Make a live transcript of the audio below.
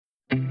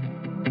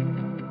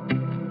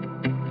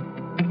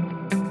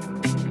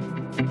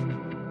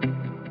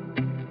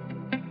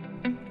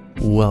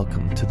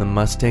Welcome to the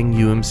Mustang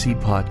UMC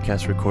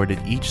podcast, recorded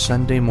each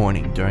Sunday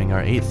morning during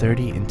our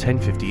 8:30 and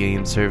 10:50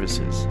 a.m.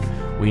 services.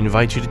 We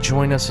invite you to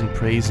join us in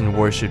praise and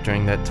worship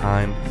during that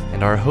time,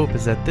 and our hope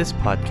is that this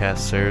podcast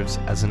serves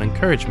as an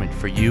encouragement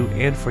for you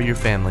and for your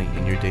family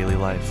in your daily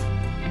life.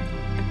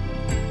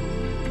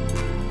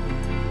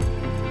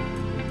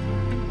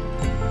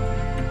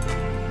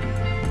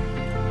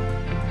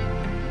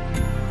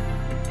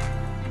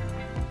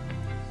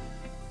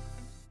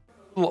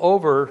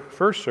 Over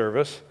first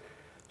service,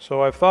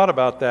 so I've thought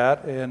about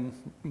that, and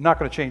I'm not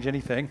going to change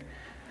anything.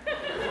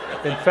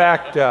 In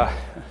fact,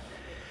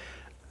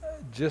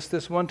 just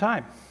this one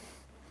time,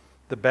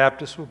 the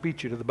Baptists will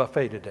beat you to the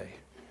buffet today.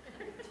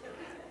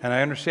 And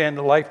I understand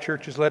the Life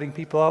Church is letting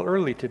people out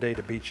early today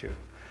to beat you.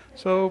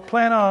 So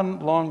plan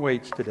on long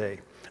waits today.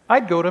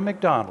 I'd go to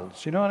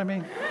McDonald's, you know what I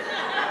mean?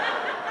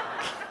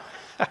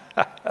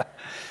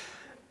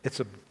 It's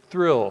a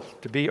thrill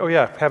to be,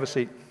 have a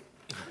seat.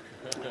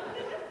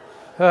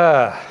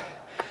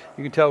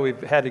 You can tell we've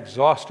had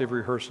exhaustive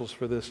rehearsals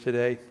for this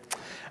today.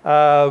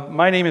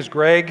 My name is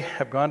Greg.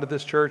 I've gone to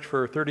this church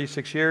for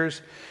 36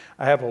 years.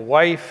 I have a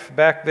wife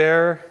back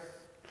there.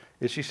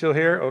 Is she still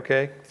here?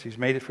 Okay. She's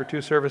made it for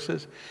 2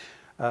 services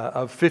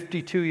of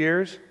 52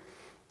 years.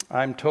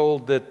 I'm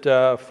told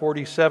that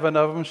 47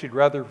 of them she'd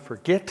rather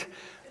forget,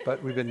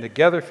 but we've been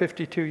together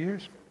 52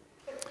 years.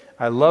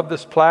 I love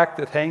this plaque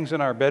that hangs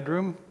in our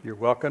bedroom. You're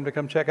welcome to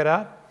come check it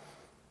out.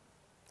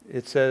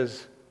 It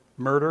says,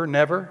 murder,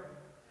 never.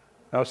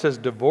 Now it says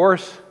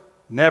divorce,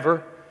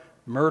 never.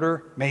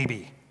 Murder,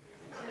 maybe.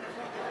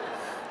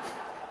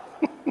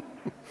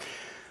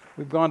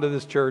 We've gone to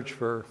this church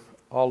for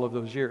all of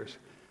those years.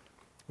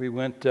 We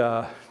went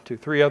to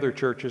 3 other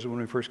churches when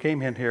we first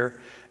came in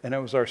here, and it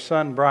was our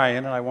son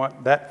Brian, and I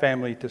want that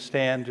family to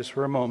stand just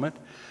for a moment.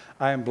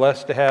 I am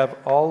blessed to have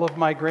all of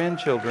my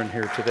grandchildren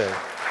here today.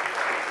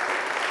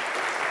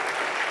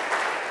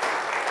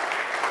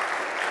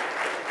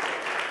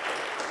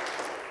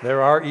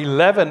 There are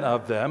 11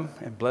 of them,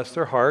 and bless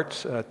their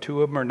hearts.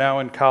 2 of them are now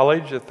in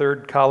college. The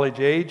third, college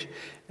age,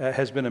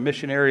 has been a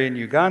missionary in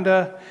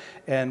Uganda,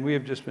 and we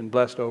have just been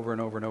blessed over and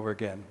over and over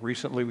again.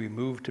 Recently, we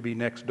moved to be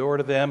next door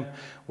to them,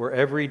 where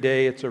every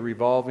day it's a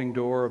revolving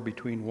door of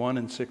between 1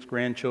 and 6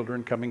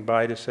 grandchildren coming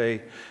by to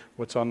say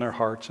what's on their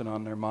hearts and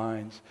on their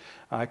minds.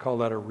 I call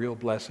that a real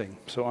blessing.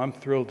 So I'm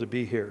thrilled to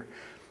be here.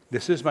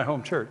 This is my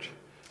home church.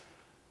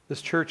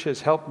 This church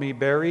has helped me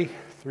bury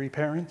 3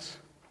 parents.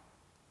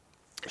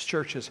 This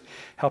church has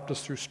helped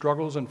us through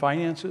struggles in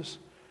finances,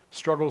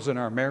 struggles in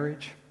our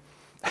marriage.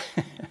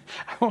 I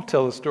won't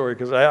tell the story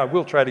because I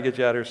will try to get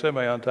you out here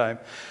semi on time.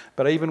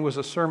 But I even was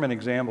a sermon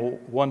example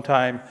one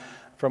time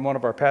from one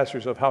of our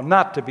pastors of how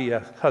not to be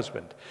a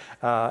husband.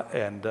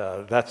 And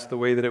that's the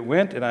way that it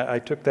went. And I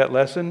took that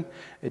lesson.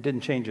 It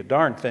didn't change a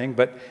darn thing,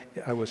 but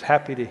I was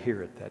happy to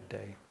hear it that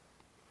day.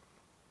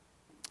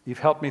 You've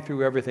helped me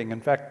through everything.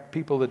 In fact,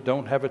 people that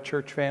don't have a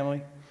church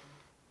family,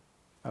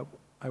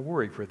 I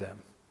worry for them.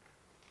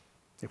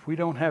 If we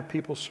don't have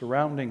people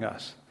surrounding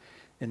us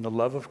in the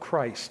love of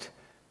Christ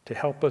to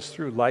help us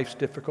through life's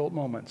difficult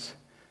moments,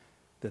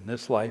 then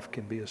this life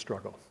can be a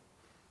struggle.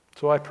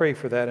 So I pray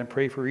for that and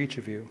pray for each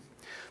of you.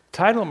 The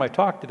title of my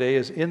talk today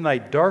is, In Thy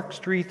Dark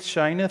Streets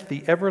Shineth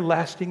the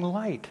Everlasting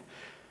Light.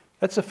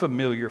 That's a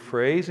familiar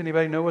phrase.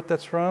 Anybody know what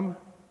that's from?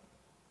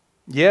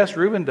 Yes,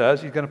 Reuben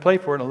does. He's going to play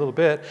for it in a little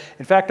bit.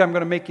 In fact, I'm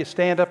going to make you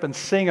stand up and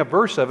sing a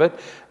verse of it,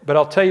 but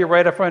I'll tell you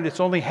right up front, it's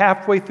only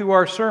halfway through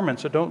our sermon,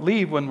 so don't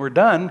leave when we're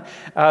done.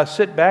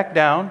 Sit back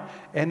down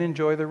and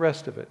enjoy the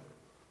rest of it.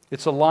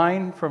 It's a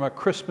line from a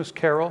Christmas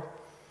carol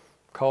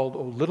called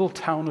O Little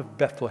Town of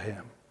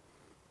Bethlehem.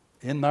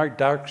 In thy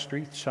dark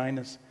streets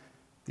shineth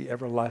the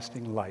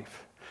everlasting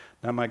life.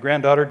 Now, my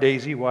granddaughter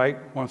Daisy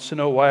White wants to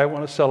know why I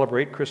want to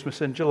celebrate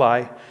Christmas in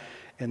July,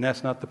 and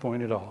that's not the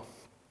point at all.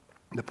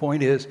 The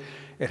point is,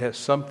 it has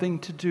something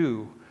to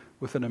do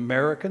with an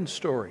American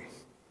story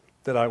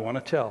that I want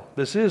to tell.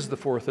 This is the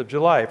 4th of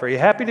July. Are you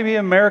happy to be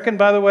American,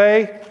 by the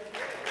way?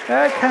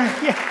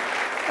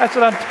 That's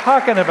what I'm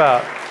talking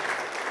about.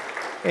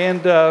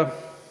 And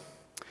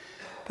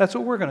that's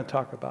what we're going to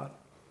talk about.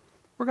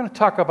 We're going to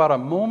talk about a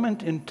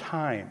moment in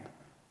time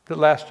that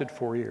lasted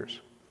 4 years.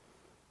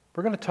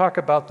 We're going to talk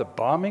about the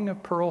bombing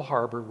of Pearl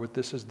Harbor.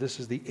 This is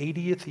the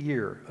 80th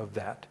year of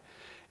that.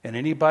 And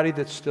anybody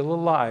that's still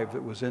alive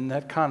that was in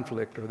that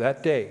conflict or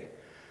that day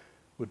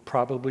would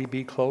probably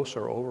be close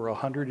or over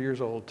 100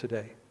 years old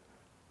today.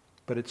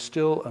 But it's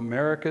still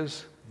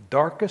America's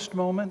darkest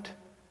moment,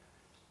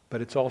 but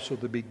it's also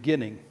the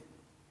beginning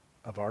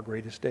of our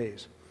greatest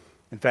days.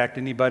 In fact,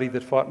 anybody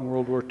that fought in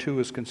World War II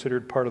is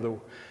considered part of the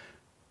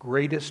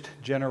greatest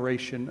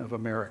generation of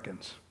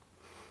Americans.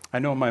 I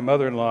know my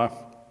mother-in-law,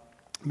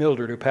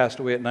 Mildred, who passed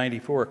away at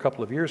 94 a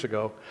couple of years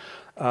ago,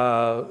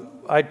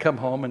 I'd come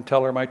home and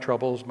tell her my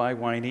troubles, my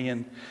whiny,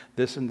 and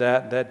this and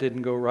that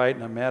didn't go right,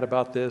 and I'm mad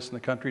about this, and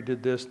the country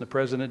did this, and the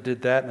president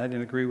did that, and I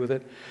didn't agree with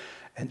it.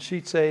 And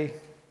she'd say,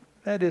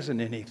 that isn't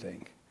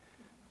anything.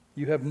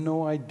 You have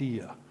no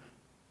idea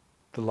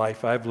the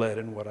life I've led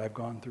and what I've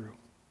gone through.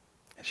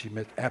 She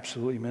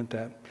absolutely meant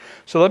that.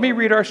 So let me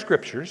read our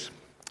scriptures.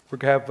 We're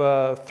going to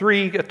have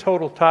three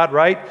total, Todd,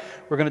 right?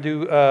 We're going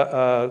to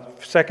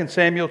do 2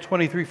 Samuel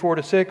 23,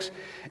 4-6,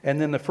 and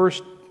then the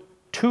first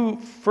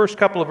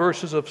couple of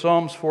verses of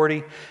Psalms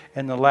 40,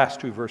 and the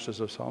last two verses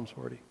of Psalms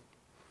 40.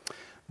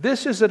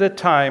 This is at a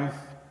time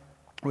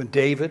when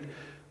David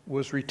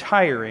was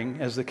retiring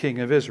as the king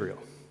of Israel.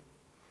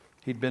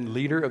 He'd been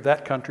leader of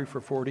that country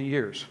for 40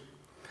 years.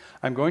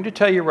 I'm going to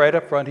tell you right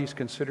up front, he's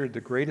considered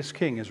the greatest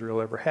king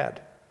Israel ever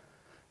had.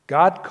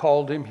 God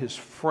called him his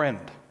friend.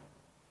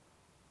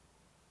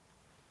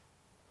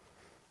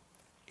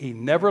 He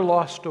never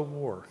lost a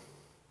war.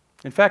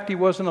 In fact, he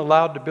wasn't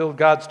allowed to build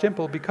God's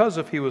temple because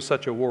he was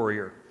such a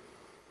warrior.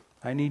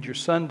 I need your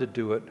son to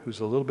do it, who's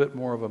a little bit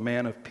more of a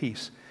man of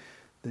peace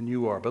than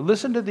you are. But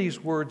listen to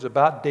these words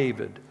about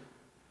David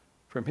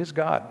from his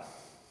God.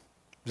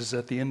 This is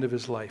at the end of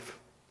his life.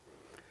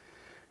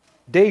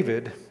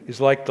 David is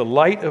like the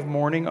light of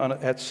morning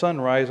at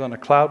sunrise on a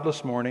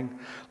cloudless morning,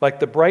 like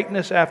the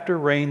brightness after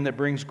rain that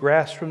brings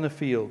grass from the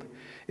field.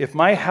 If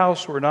my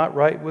house were not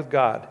right with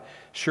God,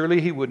 surely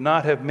he would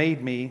not have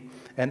made me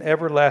an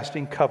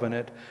everlasting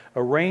covenant,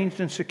 arranged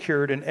and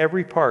secured in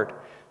every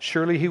part.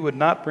 Surely he would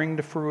not bring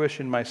to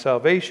fruition my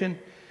salvation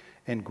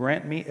and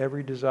grant me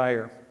every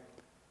desire.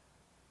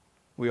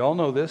 We all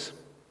know this.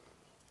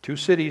 2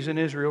 cities in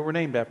Israel were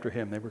named after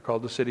him. They were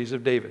called the cities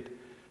of David.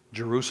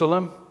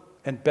 Jerusalem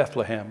and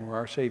Bethlehem, where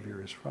our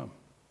Savior is from.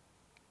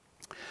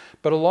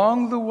 But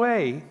along the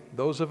way,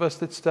 those of us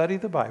that study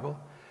the Bible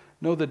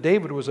know that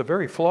David was a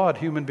very flawed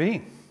human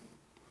being.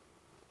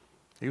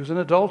 He was an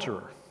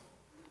adulterer.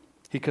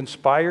 He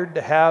conspired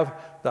to have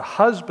the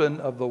husband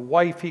of the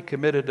wife he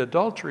committed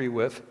adultery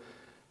with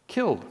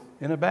killed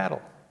in a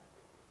battle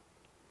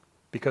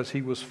because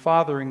he was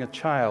fathering a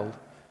child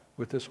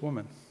with this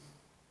woman.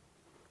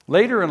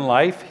 Later in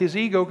life, his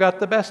ego got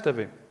the best of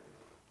him.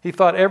 He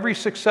thought every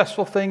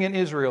successful thing in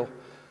Israel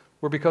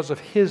were because of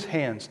his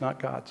hands, not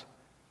God's.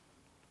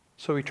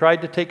 So he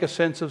tried to take a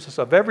census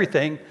of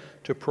everything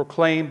to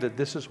proclaim that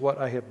this is what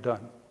I have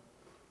done.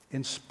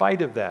 In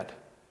spite of that,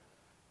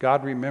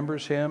 God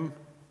remembers him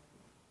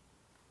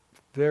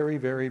very,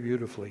 very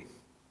beautifully.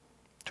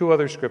 2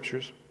 other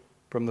scriptures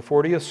from the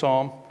 40th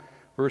Psalm,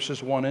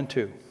 verses 1 and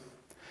 2.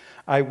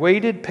 I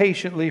waited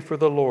patiently for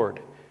the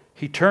Lord.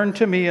 He turned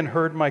to me and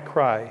heard my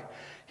cry.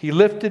 He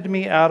lifted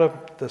me out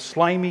of the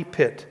slimy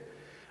pit,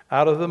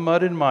 out of the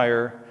mud and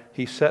mire.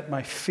 He set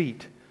my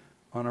feet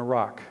on a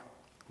rock.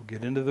 We'll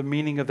get into the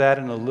meaning of that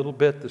in a little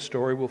bit. The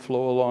story will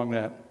flow along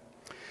that.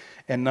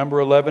 And number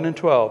 11 and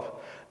 12.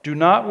 Do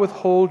not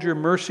withhold your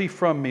mercy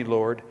from me,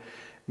 Lord.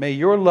 May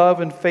your love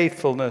and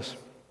faithfulness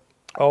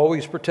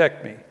always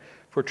protect me.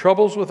 For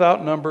troubles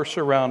without number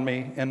surround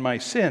me, and my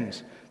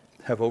sins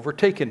have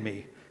overtaken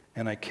me,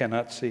 and I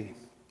cannot see.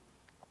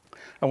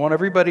 I want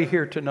everybody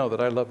here to know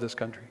that I love this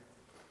country.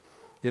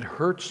 It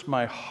hurts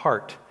my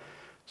heart,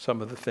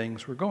 some of the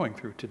things we're going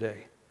through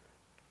today.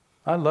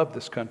 I love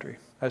this country.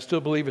 I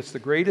still believe it's the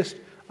greatest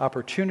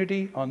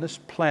opportunity on this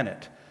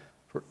planet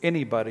for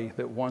anybody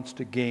that wants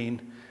to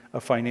gain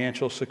a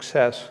financial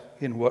success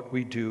in what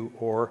we do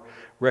or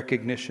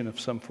recognition of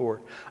some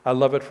sort. I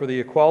love it for the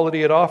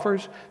equality it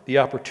offers, the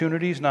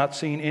opportunities not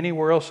seen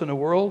anywhere else in the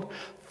world.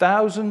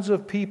 Thousands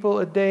of people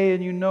a day,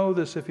 and you know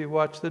this if you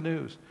watch the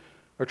news,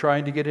 are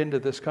trying to get into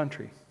this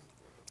country.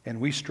 And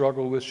we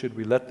struggle with, should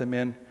we let them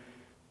in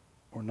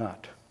or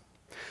not?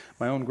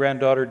 My own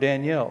granddaughter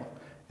Danielle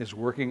is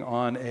working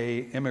on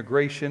an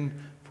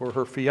immigration for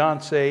her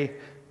fiancé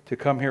to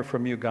come here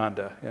from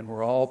Uganda, and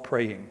we're all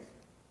praying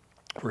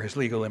for his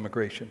legal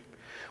immigration.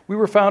 We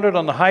were founded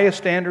on the highest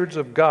standards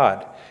of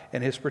God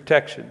and his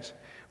protections.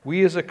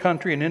 We as a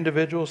country and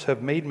individuals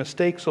have made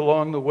mistakes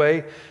along the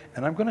way,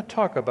 and I'm going to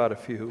talk about a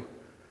few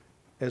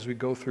as we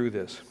go through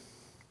this.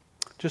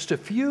 Just a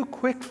few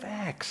quick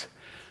facts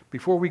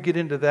before we get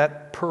into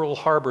that Pearl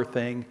Harbor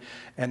thing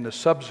and the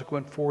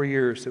subsequent 4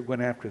 years that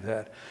went after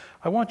that.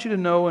 I want you to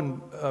know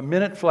in a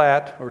minute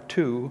flat or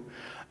two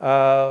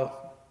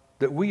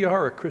that we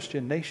are a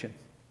Christian nation.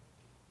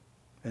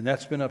 And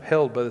that's been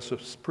upheld by the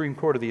Supreme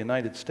Court of the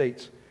United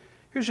States.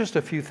 Here's just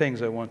a few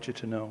things I want you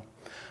to know.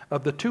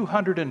 Of the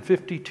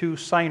 252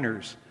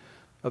 signers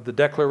of the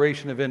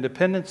Declaration of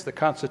Independence, the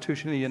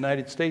Constitution of the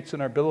United States,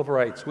 and our Bill of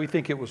Rights, we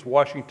think it was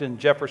Washington,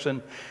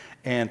 Jefferson,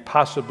 and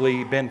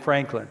possibly Ben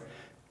Franklin.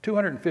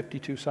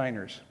 252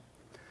 signers.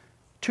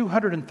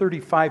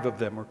 235 of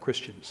them were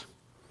Christians.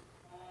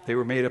 They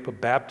were made up of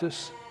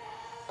Baptists,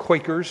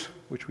 Quakers,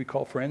 which we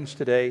call Friends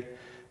today,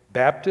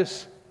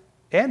 Baptists,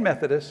 and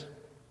Methodists.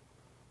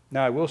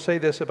 Now, I will say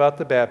this about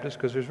the Baptists,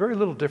 because there's very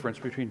little difference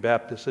between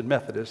Baptists and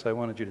Methodists. I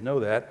wanted you to know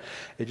that.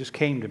 It just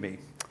came to me.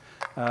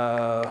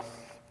 The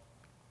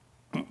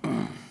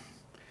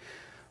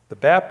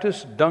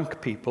Baptists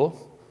dunk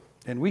people,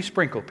 and we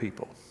sprinkle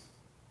people.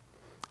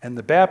 And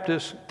the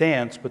Baptists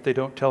dance, but they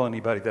don't tell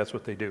anybody that's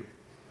what they do.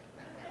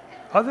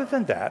 Other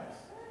than that,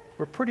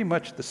 we're pretty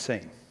much the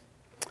same.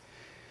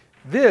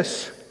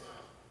 This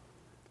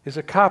is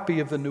a copy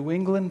of the New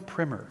England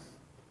Primer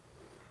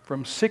from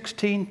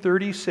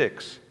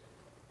 1636.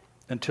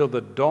 until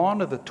the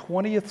dawn of the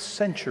 20th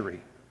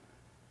century.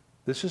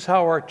 This is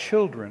how our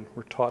children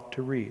were taught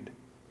to read.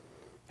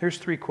 Here's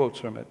 3 quotes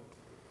from it.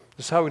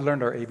 This is how we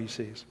learned our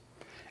ABCs.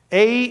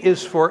 A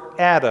is for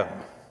Adam.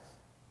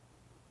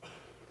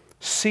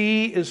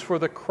 C is for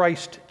the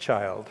Christ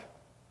child.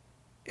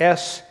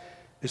 S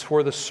is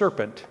for the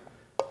serpent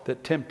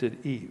that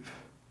tempted Eve.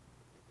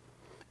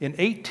 In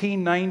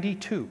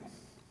 1892,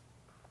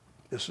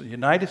 the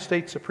United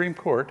States Supreme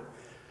Court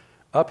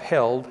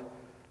upheld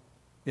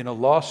in a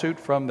lawsuit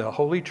from the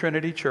Holy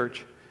Trinity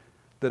Church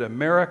that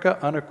America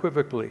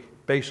unequivocally,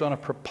 based on a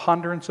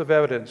preponderance of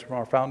evidence from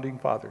our founding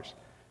fathers,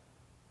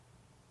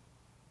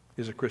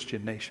 is a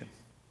Christian nation.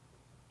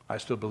 I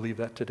still believe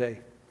that today.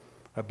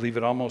 I believe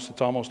it's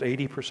almost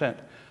 80%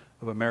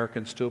 of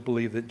Americans still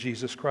believe that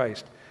Jesus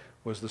Christ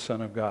was the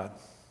Son of God.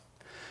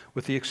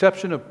 With the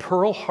exception of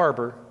Pearl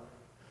Harbor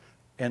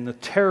and the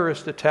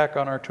terrorist attack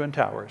on our Twin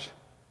Towers,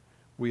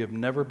 we have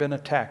never been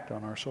attacked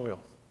on our soil.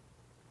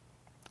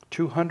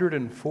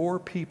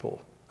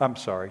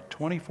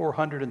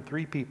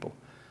 2,403 people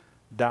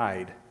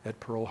died at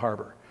Pearl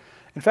Harbor.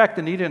 In fact,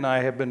 Anita and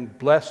I have been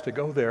blessed to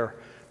go there,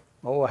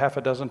 a half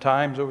a dozen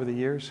times over the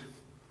years.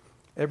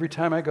 Every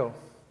time I go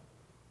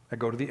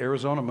to the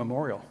Arizona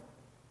Memorial.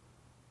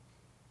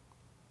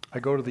 I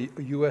go to the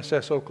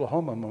USS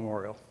Oklahoma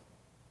Memorial.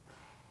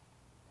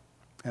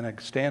 And I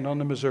stand on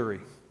the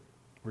Missouri,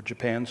 where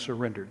Japan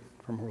surrendered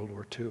from World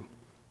War II.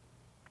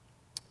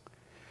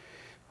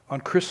 On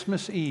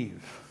Christmas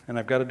Eve, and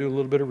I've got to do a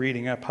little bit of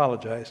reading, I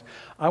apologize.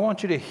 I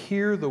want you to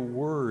hear the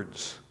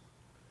words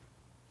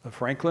of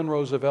Franklin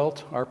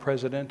Roosevelt, our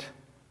president,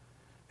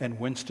 and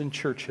Winston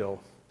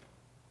Churchill,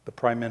 the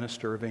Prime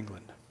Minister of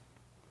England.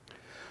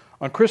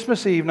 On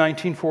Christmas Eve,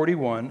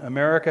 1941,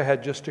 America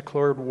had just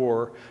declared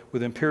war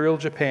with Imperial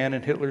Japan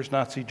and Hitler's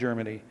Nazi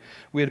Germany.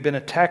 We had been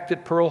attacked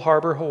at Pearl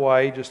Harbor,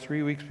 Hawaii, just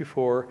 3 weeks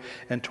before,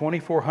 and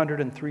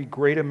 2,403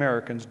 great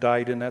Americans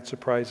died in that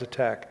surprise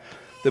attack.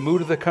 The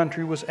mood of the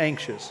country was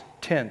anxious,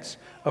 tense,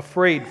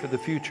 afraid for the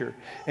future,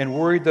 and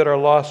worried that our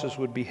losses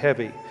would be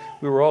heavy.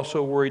 We were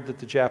also worried that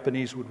the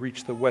Japanese would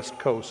reach the West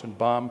Coast and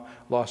bomb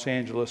Los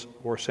Angeles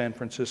or San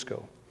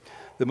Francisco.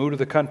 The mood of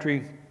the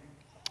country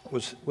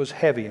was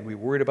heavy, and we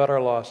worried about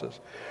our losses.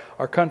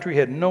 Our country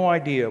had no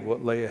idea of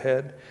what lay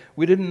ahead.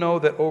 We didn't know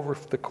that over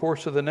the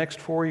course of the next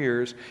 4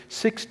 years,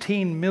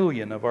 16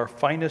 million of our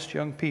finest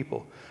young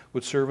people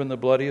would serve in the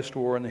bloodiest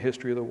war in the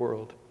history of the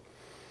world,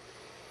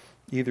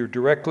 either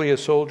directly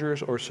as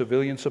soldiers or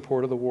civilian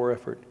support of the war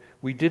effort.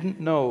 We didn't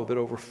know that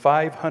over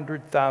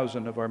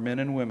 500,000 of our men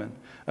and women,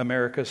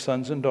 America's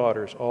sons and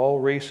daughters, all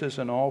races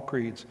and all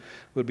creeds,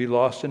 would be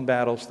lost in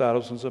battles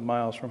thousands of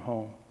miles from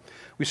home.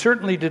 We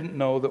certainly didn't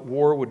know that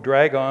war would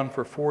drag on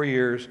for 4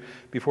 years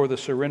before the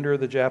surrender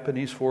of the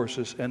Japanese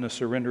forces and the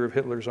surrender of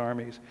Hitler's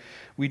armies.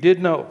 We did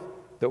know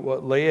that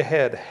what lay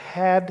ahead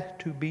had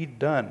to be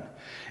done,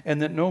 and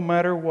that no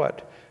matter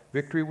what,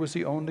 victory was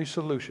the only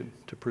solution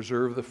to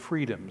preserve the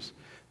freedoms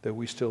that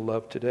we still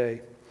love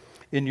today.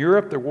 In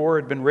Europe, the war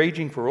had been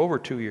raging for over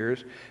 2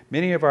 years.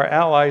 Many of our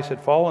allies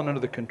had fallen under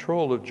the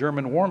control of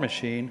German war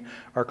machine.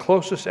 Our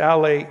closest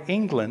ally,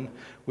 England,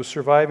 was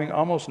surviving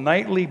almost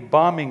nightly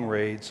bombing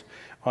raids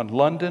on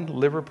London,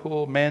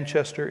 Liverpool,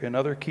 Manchester, and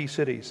other key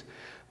cities.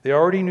 They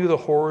already knew the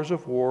horrors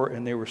of war,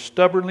 and they were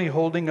stubbornly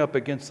holding up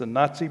against the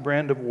Nazi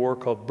brand of war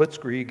called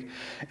Blitzkrieg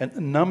and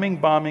the numbing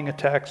bombing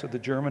attacks of the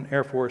German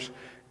Air Force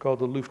called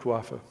the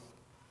Luftwaffe.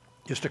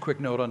 Just a quick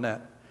note on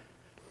that.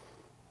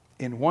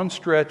 In one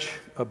stretch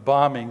of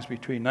bombings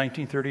between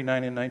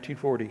 1939 and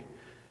 1940,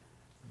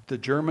 the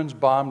Germans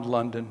bombed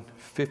London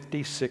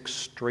 56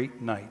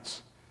 straight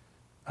nights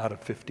out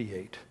of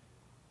 58.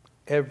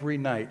 Every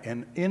night.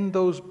 And in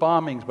those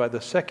bombings, by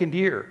the second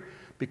year,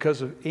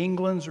 because of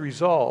England's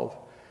resolve,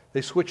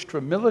 they switched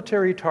from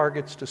military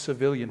targets to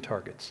civilian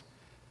targets.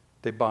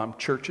 They bombed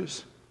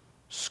churches,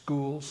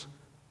 schools,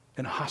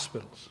 and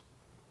hospitals.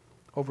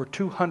 Over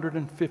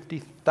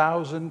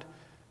 250,000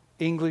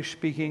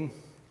 English-speaking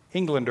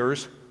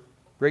Englanders,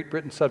 Great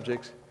Britain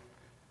subjects,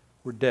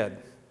 were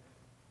dead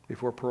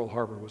before Pearl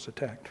Harbor was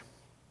attacked.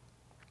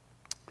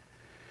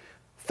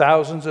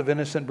 Thousands of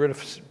innocent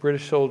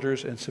British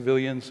soldiers and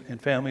civilians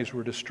and families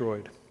were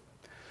destroyed.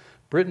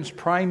 Britain's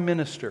Prime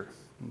Minister,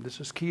 and this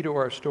is key to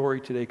our story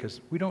today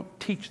because we don't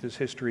teach this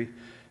history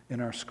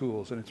in our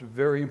schools, and it's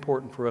very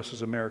important for us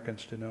as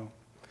Americans to know.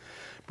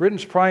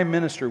 Britain's Prime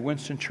Minister,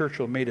 Winston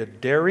Churchill, made a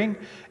daring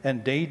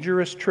and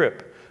dangerous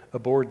trip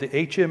aboard the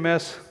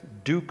HMS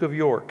Duke of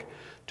York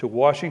to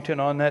Washington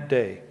on that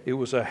day. It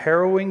was a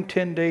harrowing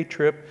 10-day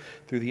trip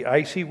through the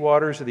icy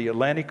waters of the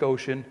Atlantic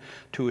Ocean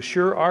to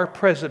assure our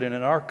president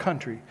and our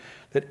country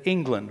that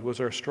England was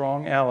our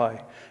strong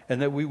ally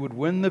and that we would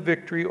win the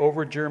victory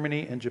over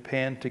Germany and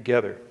Japan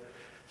together.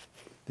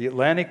 The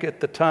Atlantic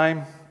at the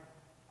time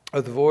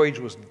of the voyage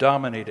was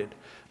dominated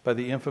by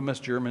the infamous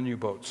German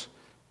U-boats.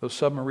 Those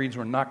submarines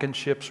were knocking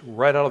ships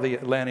right out of the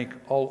Atlantic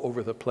all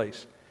over the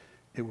place.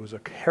 It was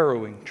a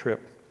harrowing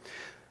trip.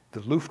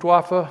 The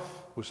Luftwaffe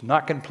was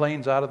knocking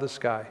planes out of the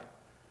sky.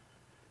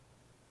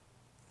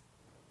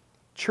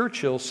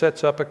 Churchill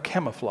sets up a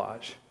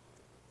camouflage.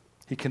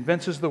 He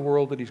convinces the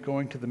world that he's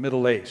going to the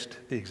Middle East,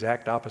 the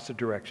exact opposite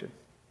direction.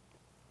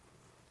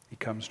 He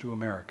comes to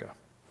America.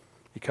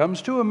 He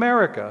comes to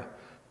America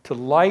to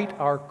light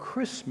our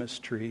Christmas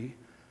tree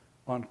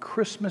on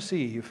Christmas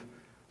Eve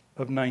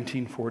of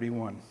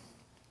 1941.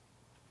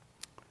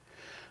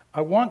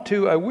 I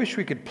wish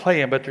we could play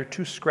them, but they're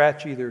too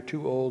scratchy, they're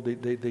too old,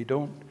 they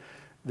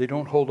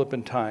don't hold up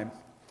in time.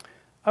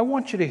 I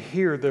want you to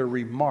hear their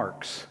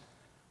remarks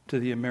to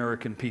the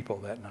American people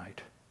that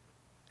night,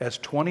 as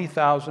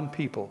 20,000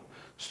 people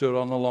stood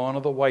on the lawn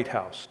of the White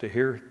House to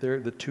hear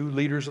the two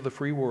leaders of the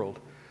free world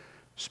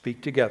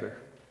speak together.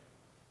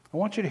 I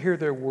want you to hear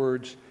their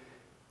words,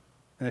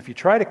 and if you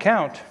try to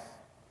count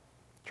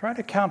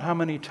how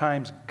many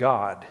times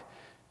God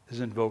is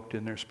invoked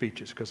in their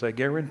speeches, because I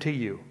guarantee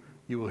you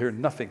will hear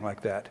nothing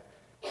like that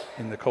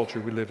in the culture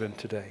we live in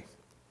today.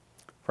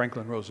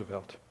 Franklin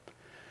Roosevelt.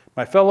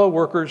 My fellow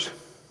workers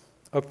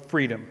of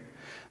freedom,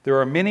 there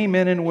are many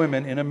men and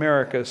women in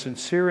America,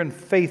 sincere and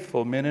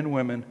faithful men and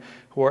women,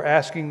 who are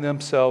asking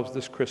themselves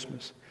this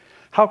Christmas,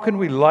 how can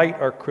we light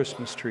our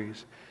Christmas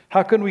trees?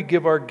 How can we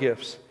give our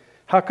gifts?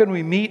 How can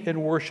we meet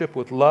and worship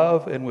with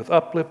love and with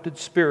uplifted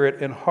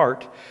spirit and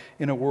heart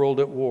in a world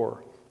at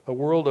war, a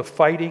world of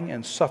fighting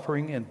and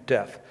suffering and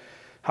death?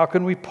 How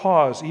can we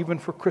pause, even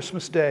for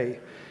Christmas Day,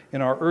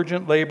 in our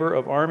urgent labor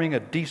of arming a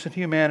decent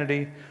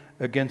humanity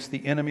against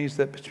the enemies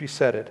that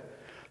beset it?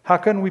 How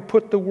can we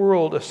put the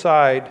world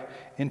aside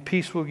in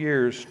peaceful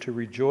years to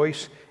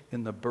rejoice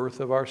in the birth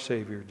of our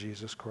Savior,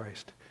 Jesus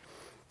Christ?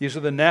 These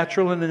are the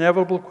natural and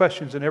inevitable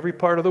questions in every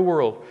part of the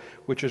world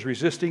which is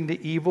resisting the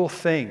evil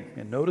thing.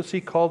 And notice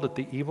he called it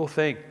the evil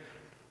thing.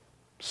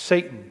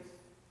 Satan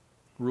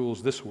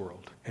rules this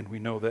world, and we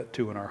know that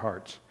too in our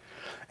hearts.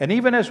 And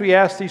even as we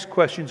ask these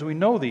questions, we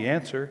know the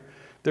answer.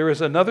 There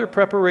is another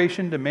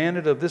preparation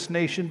demanded of this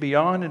nation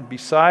beyond and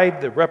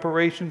beside the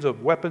reparations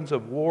of weapons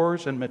of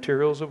wars and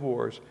materials of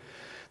wars.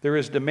 There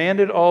is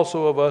demanded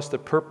also of us the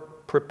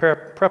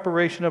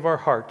preparation of our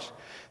hearts,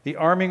 the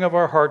arming of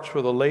our hearts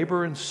for the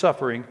labor and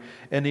suffering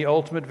and the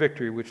ultimate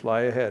victory which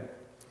lie ahead.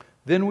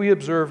 Then we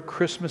observe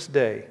Christmas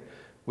Day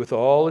with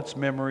all its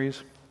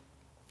memories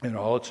and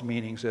all its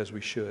meanings as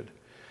we should.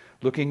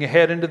 Looking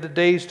ahead into the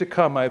days to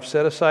come, I have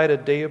set aside a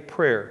day of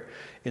prayer.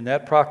 In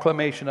that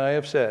proclamation I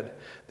have said,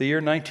 the year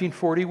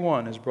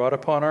 1941 has brought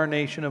upon our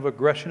nation of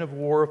aggression of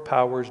war of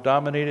powers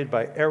dominated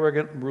by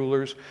arrogant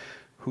rulers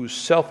whose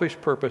selfish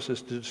purpose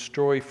is to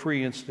destroy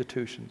free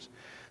institutions.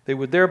 They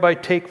would thereby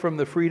take from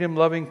the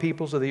freedom-loving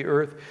peoples of the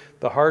earth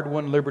the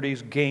hard-won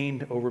liberties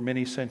gained over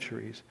many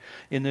centuries.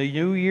 In the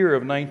new year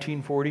of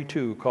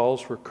 1942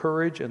 calls for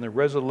courage and the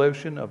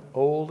resolution of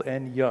old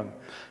and young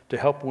to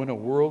help win a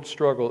world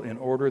struggle in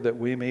order that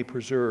we may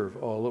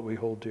preserve all that we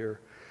hold dear.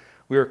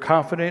 We are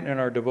confident in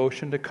our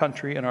devotion to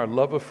country and our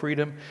love of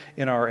freedom,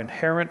 in our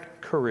inherent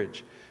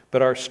courage.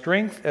 But our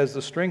strength, as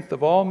the strength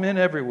of all men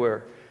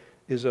everywhere,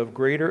 is of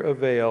greater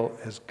avail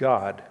as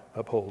God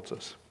upholds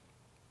us.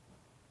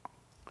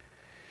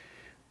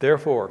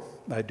 Therefore,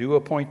 I do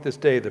appoint this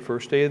day, the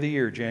first day of the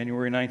year,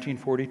 January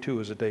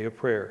 1942, as a day of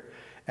prayer,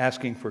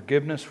 asking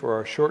forgiveness for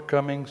our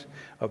shortcomings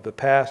of the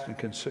past and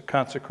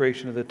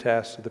consecration of the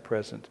tasks of the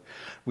present.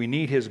 We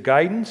need His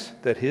guidance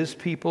that His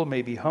people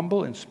may be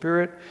humble in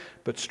spirit,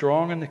 but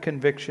strong in the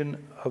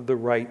conviction of the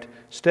right,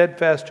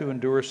 steadfast to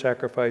endure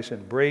sacrifice,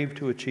 and brave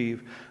to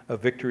achieve a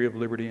victory of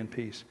liberty and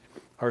peace.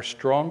 Our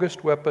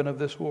strongest weapon of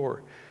this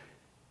war,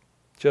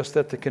 just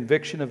that the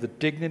conviction of the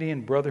dignity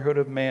and brotherhood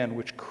of man,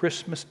 which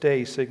Christmas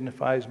Day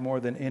signifies more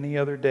than any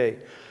other day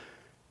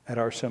at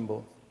our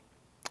symbol.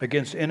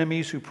 Against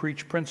enemies who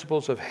preach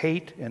principles of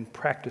hate and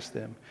practice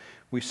them,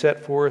 we set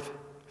forth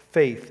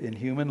faith in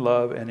human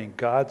love and in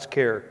God's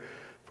care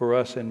for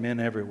us and men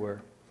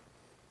everywhere.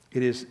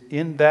 It is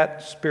in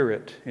that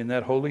spirit, in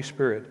that Holy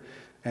Spirit,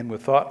 and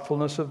with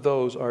thoughtfulness of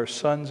those, our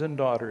sons and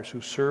daughters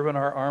who serve in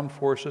our armed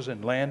forces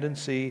in land and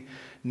sea,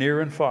 near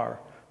and far,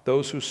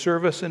 those who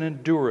serve us and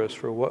endure us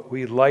for what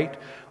we light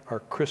our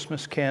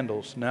Christmas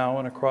candles now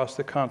and across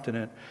the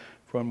continent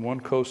from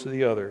one coast to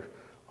the other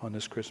on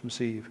this Christmas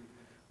Eve.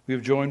 We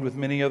have joined with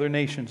many other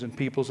nations and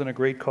peoples in a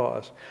great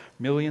cause.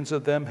 Millions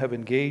of them have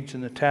engaged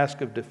in the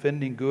task of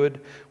defending good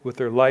with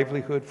their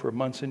livelihood for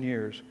months and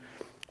years.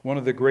 One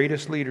of the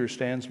greatest leaders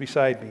stands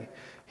beside me.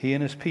 He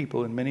and his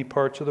people in many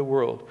parts of the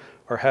world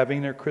are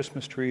having their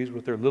Christmas trees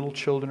with their little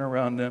children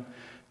around them,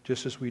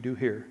 just as we do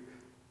here.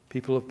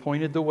 People have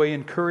pointed the way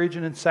in courage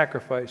and in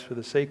sacrifice for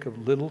the sake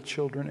of little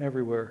children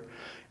everywhere.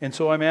 And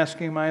so I'm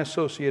asking my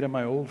associate and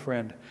my old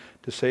friend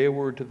to say a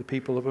word to the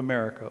people of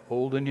America,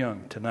 old and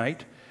young,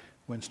 tonight,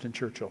 Winston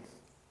Churchill.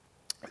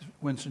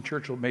 Winston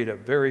Churchill made a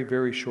very,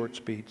 very short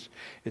speech.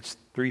 It's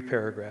 3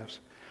 paragraphs.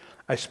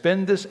 I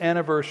spend this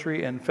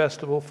anniversary and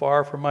festival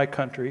far from my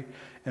country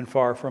and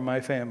far from my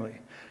family.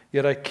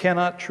 Yet I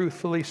cannot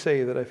truthfully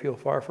say that I feel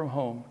far from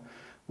home,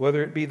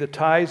 whether it be the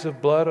ties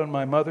of blood on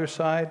my mother's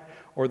side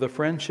or the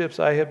friendships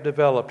I have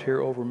developed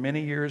here over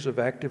many years of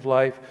active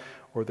life,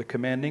 or the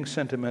commanding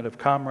sentiment of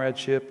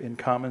comradeship in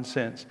common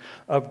sense,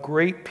 of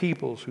great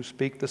peoples who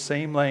speak the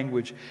same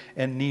language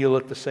and kneel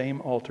at the same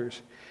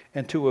altars,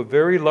 and to a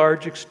very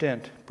large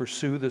extent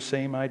pursue the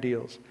same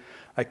ideals.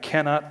 I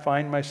cannot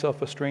find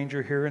myself a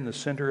stranger here in the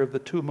center of the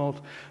tumult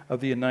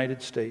of the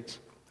United States.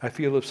 I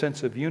feel a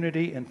sense of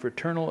unity and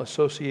fraternal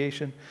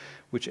association,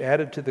 which,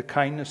 added to the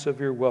kindness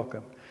of your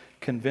welcome,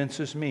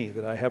 convinces me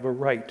that I have a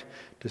right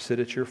to sit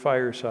at your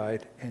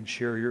fireside and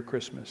share your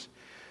Christmas.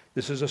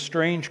 This is a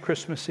strange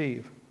Christmas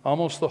Eve.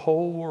 Almost the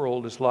whole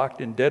world is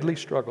locked in deadly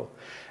struggle,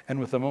 and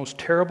with the most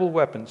terrible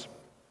weapons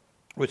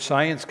which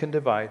science can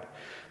divide,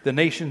 the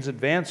nations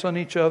advance on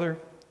each other.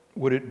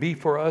 Would it be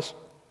for us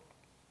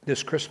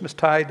this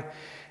Christmastide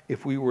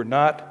if we were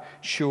not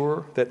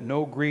sure that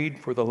no greed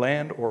for the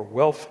land or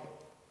wealth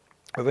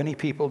of any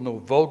people, no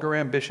vulgar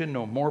ambition,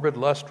 no morbid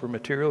lust for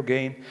material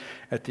gain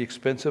at the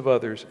expense of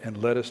others, and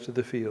led us to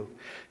the field?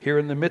 Here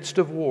in the midst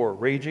of war,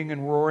 raging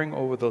and roaring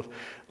over the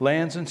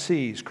lands and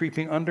seas,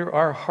 creeping under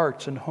our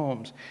hearts and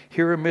homes,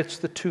 here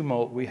amidst the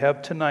tumult, we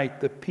have tonight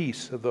the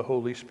peace of the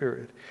Holy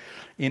Spirit.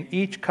 In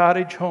each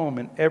cottage home,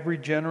 in every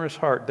generous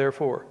heart,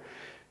 therefore,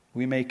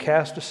 we may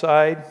cast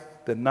aside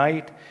the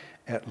night,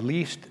 at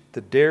least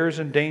the dares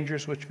and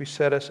dangers which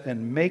beset us,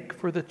 and make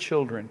for the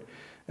children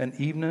an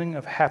evening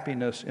of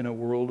happiness in a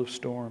world of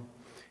storm.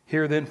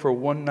 Here then, for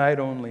one night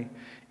only,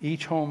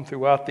 each home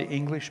throughout the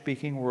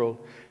English-speaking world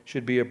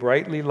should be a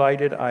brightly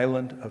lighted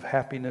island of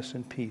happiness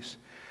and peace.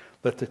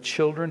 Let the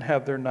children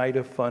have their night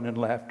of fun and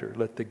laughter.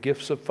 Let the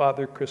gifts of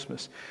Father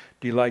Christmas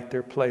delight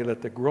their play.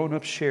 Let the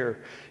grown-ups share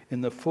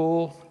in the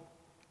full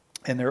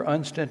and their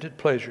unstinted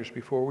pleasures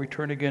before we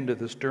turn again to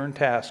the stern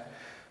task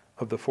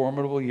of the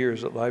formidable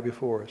years that lie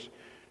before us.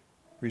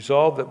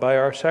 Resolve that by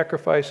our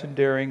sacrifice and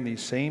daring,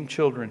 these same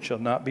children shall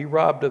not be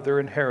robbed of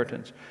their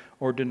inheritance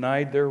or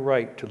denied their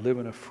right to live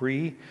in a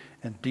free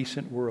and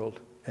decent world.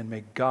 And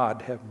may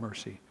God have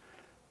mercy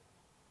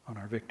on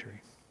our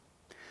victory.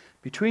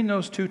 Between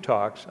those two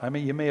talks,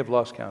 you may have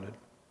lost counted.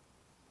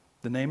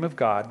 The name of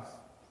God,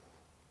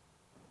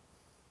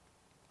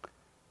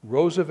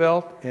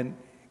 Roosevelt and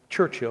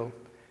Churchill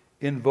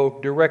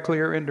invoked directly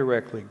or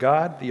indirectly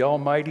God, the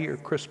Almighty, or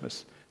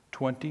Christmas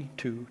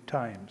 22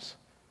 times.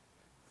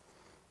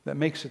 That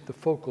makes it the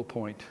focal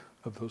point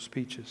of those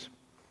speeches.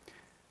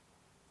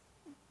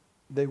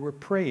 They were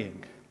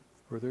praying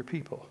for their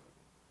people.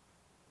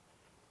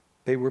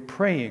 They were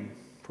praying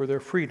for their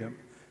freedom.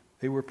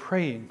 They were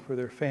praying for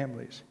their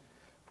families,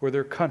 for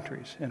their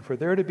countries, and for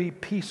there to be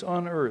peace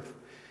on earth,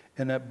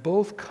 and that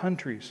both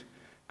countries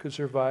could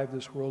survive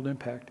this world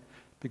impact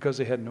because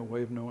they had no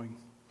way of knowing.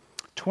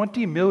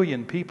 20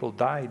 million people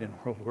died in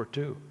World War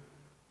II.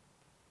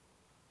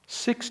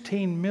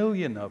 16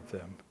 million of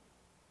them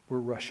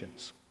were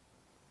Russians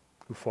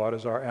who fought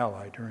as our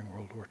ally during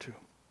World War II.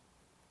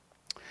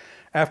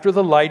 After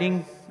the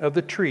lighting of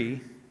the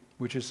tree,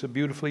 which is so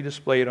beautifully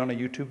displayed on a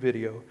YouTube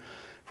video,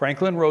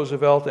 Franklin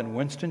Roosevelt and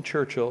Winston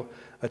Churchill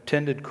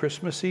attended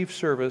Christmas Eve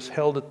service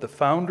held at the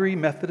Foundry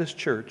Methodist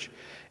Church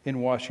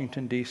in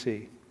Washington,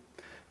 D.C.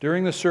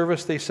 During the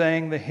service, they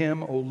sang the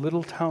hymn, "O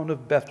Little Town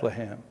of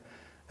Bethlehem,"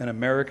 an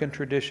American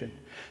tradition.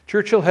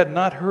 Churchill had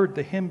not heard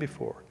the hymn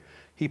before.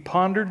 He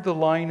pondered the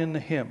line in the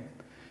hymn,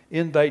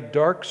 "In thy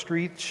dark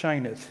streets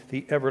shineth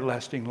the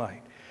everlasting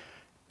light."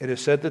 It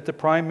is said that the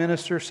Prime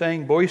Minister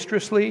sang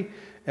boisterously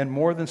and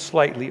more than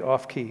slightly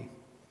off-key.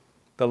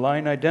 The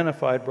line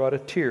identified brought a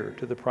tear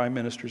to the Prime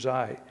Minister's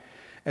eye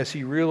as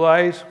he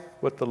realized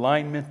what the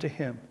line meant to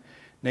him.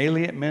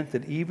 Namely, it meant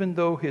that even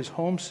though his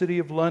home city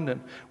of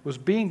London was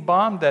being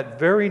bombed that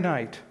very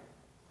night,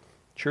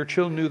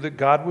 Churchill knew that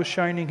God was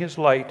shining his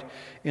light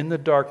in the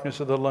darkness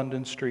of the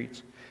London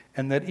streets,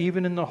 and that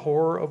even in the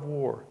horror of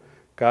war,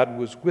 God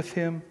was with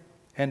him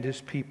and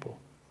his people.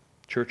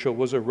 Churchill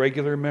was a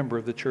regular member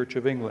of the Church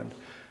of England.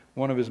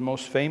 One of his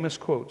most famous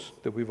quotes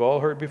that we've all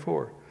heard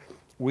before,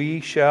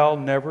 "We shall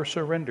never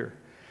surrender.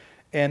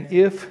 And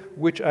if,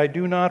 which I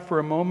do not for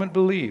a moment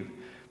believe,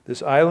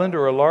 this island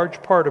or a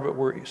large part of it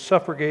were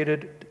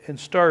suffocated and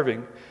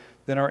starving,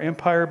 then our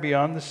empire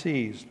beyond the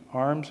seas,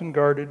 armed and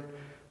guarded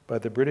by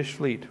the British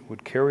fleet,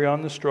 would carry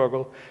on the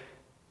struggle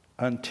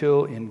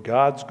until in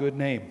God's good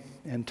name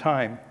and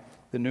time,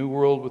 the new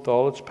world with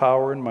all its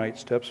power and might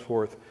steps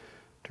forth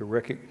to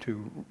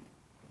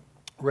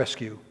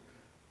rescue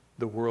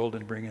the world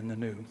and bring in the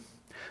new."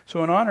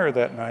 So in honor of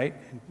that night,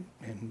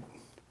 and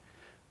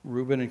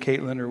Reuben and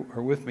Caitlin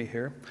are with me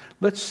here,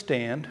 let's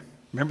stand.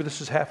 Remember, this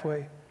is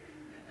halfway.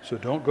 So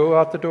don't go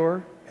out the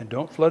door and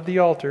don't flood the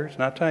altar. It's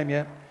not time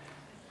yet.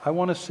 I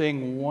want to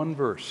sing one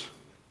verse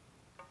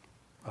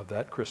of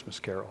that Christmas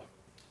carol.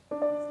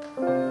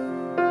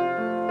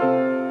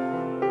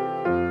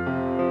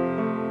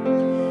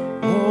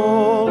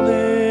 Oh,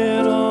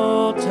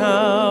 little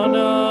town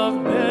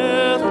of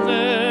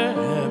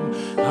Bethlehem,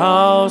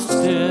 how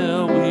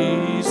still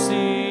we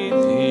see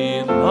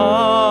thee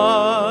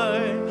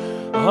lie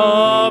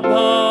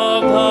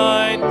above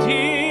thy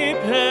deep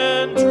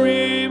and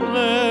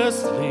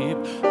dreamless sleep.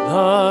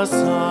 The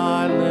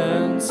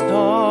silent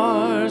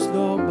stars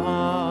go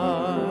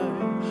by.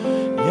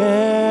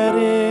 Yeah.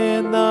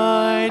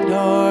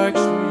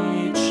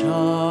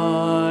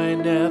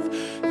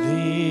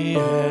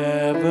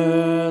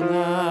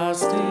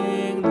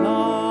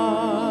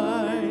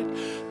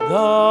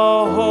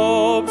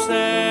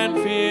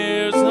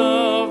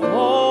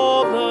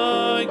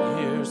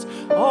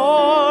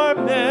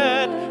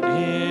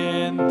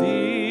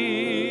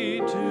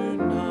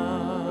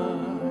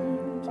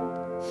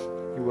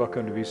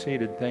 welcome to be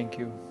seated. Thank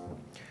you.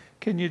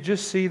 Can you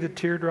just see the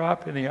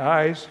teardrop in the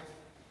eyes?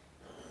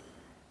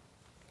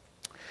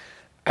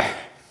 I'm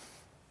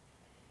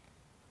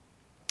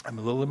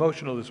a little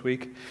emotional this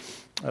week.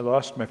 I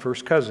lost my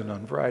first cousin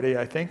on Friday,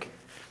 I think.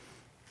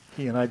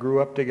 He and I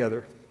grew up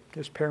together.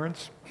 His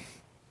parents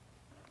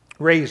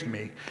raised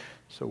me.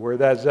 So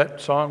whereas that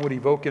song would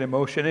evoke an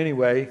emotion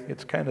anyway,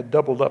 it's kind of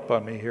doubled up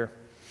on me here.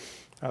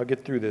 I'll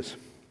get through this.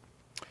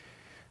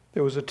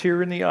 There was a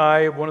tear in the eye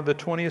of one of the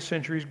 20th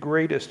century's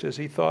greatest as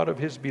he thought of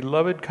his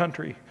beloved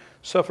country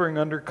suffering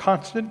under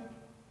constant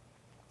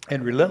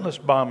and relentless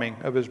bombing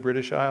of his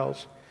British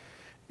Isles.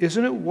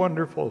 Isn't it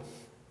wonderful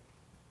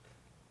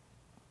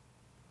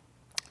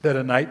that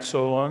a night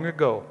so long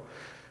ago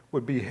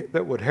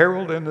would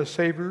herald in the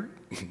Savior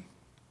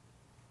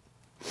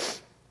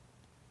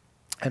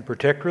and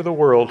protector of the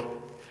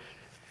world,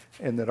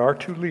 and that our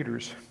two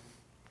leaders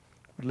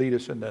would lead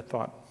us in that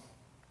thought?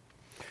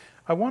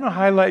 I want to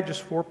highlight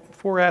just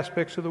four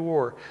aspects of the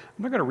war.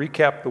 I'm not going to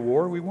recap the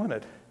war. We won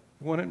it.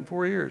 We won it in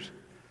 4 years.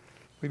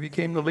 We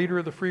became the leader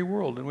of the free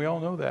world, and we all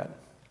know that.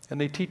 And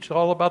they teach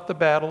all about the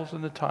battles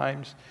and the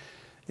times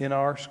in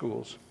our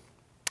schools.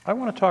 I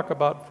want to talk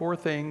about 4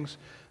 things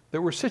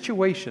that were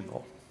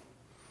situational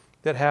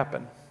that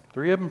happened.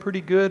 3 of them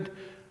pretty good,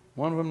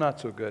 1 of them not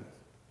so good.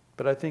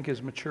 But I think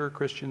as mature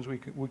Christians,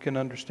 we can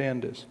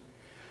understand this.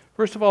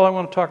 First of all, I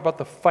want to talk about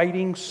the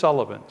Fighting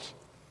Sullivans.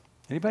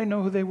 Anybody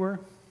know who they were?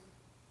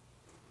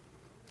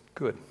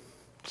 Good.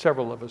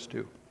 Several of us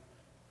do.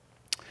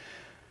 The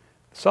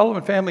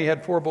Sullivan family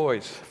had 5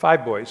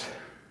 boys.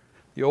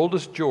 The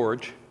oldest,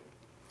 George,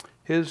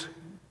 his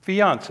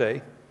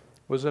fiancée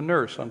was a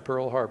nurse on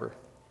Pearl Harbor.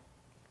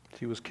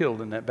 She was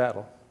killed in that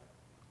battle.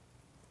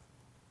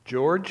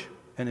 George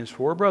and his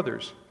 4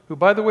 brothers, who,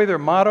 by the way, their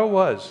motto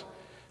was,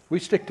 "We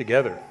stick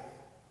together,"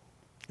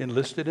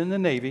 enlisted in the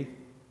Navy,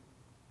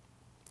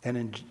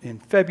 and in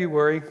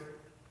February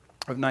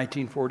of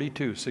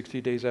 1942,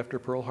 60 days after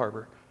Pearl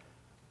Harbor,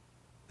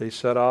 they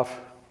set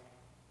off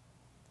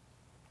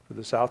for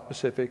the South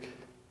Pacific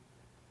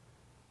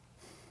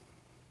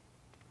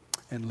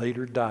and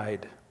later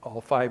died, all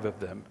 5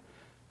 of them,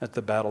 at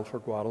the Battle for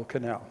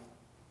Guadalcanal.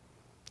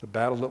 The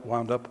battle that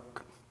wound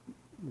up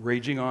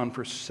raging on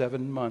for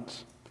 7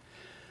 months.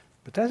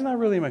 But that's not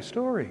really my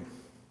story.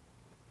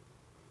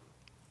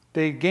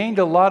 They gained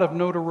a lot of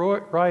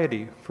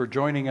notoriety for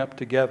joining up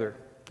together.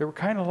 They were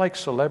kind of like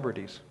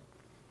celebrities.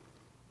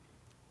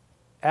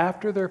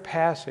 After their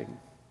passing,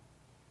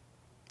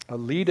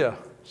 Alida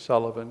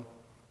Sullivan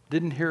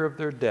didn't hear of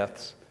their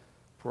deaths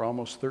for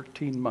almost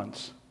 13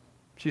 months.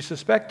 She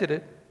suspected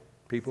it.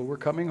 People were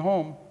coming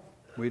home.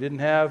 We didn't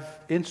have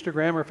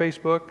Instagram or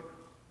Facebook.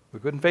 We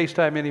couldn't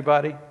FaceTime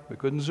anybody. We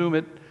couldn't Zoom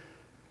it.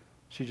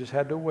 She just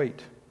had to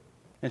wait.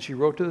 And she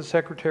wrote to the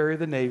Secretary of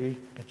the Navy,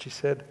 and she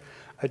said,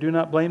 "I do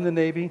not blame the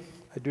Navy.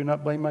 I do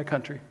not blame my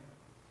country.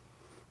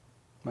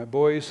 My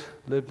boys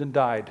lived and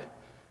died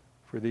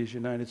for these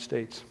United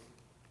States."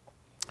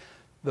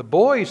 The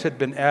boys had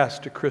been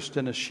asked to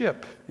christen a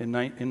ship in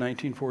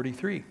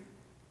 1943,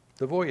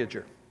 the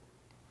Voyager,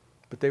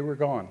 but they were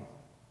gone.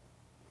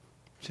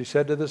 She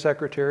said to the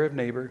Secretary of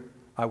Navy,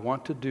 "I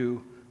want to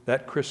do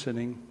that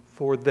christening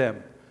for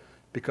them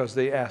because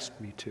they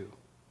asked me to."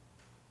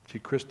 She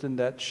christened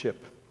that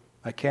ship.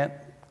 I can't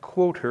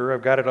quote her.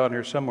 I've got it on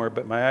here somewhere,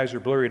 but my eyes are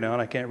blurry now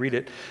and I can't read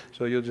it,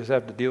 so you'll just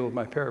have to deal with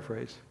my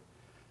paraphrase.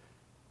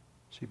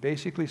 She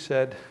basically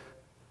said,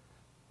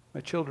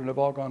 "My children have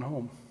all gone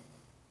home.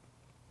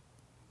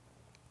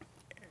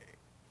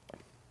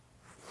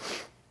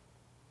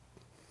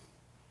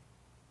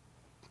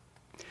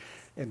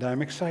 And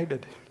I'm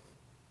excited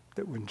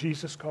that when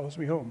Jesus calls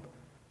me home,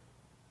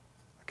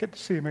 I get to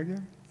see him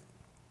again."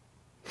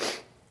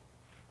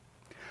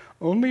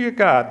 Only a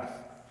God,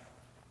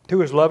 through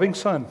his loving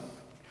Son,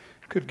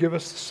 could give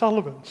us the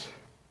Sullivans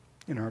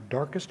in our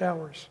darkest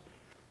hours.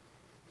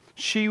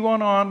 She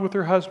went on with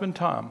her husband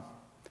Tom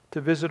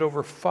to visit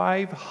over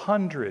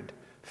 500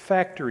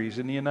 factories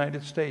in the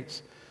United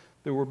States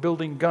that were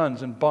building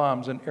guns and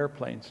bombs and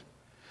airplanes.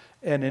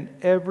 And in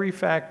every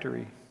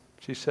factory,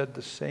 she said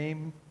the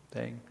same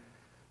thing: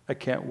 "I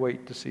can't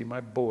wait to see my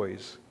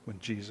boys when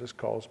Jesus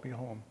calls me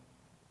home."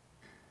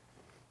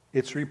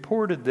 It's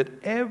reported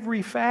that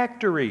every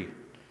factory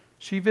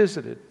she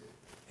visited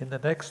in the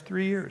next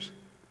 3 years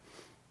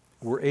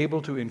were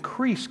able to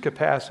increase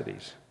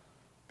capacities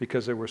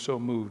because they were so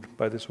moved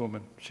by this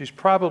woman. She's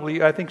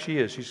probably, I think she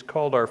is, she's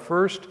called our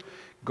first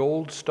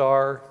Gold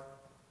Star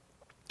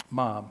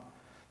mom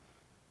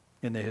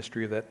in the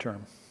history of that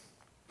term.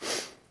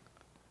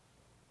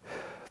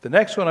 The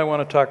next one I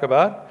want to talk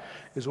about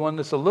is one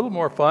that's a little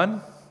more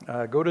fun.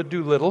 Go to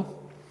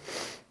Doolittle.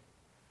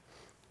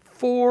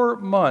 4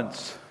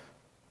 months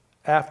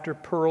after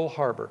Pearl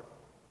Harbor,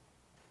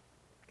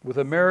 with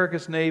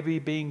America's Navy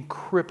being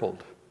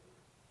crippled,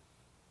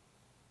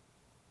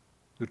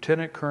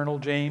 Lieutenant Colonel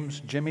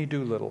James Jimmy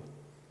Doolittle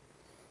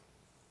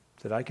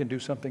said, "I can do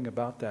something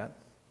about that."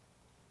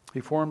 He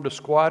formed a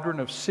squadron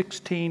of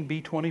 16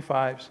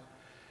 B-25s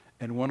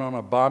and went on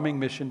a bombing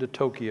mission to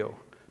Tokyo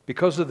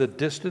Because of the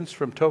distance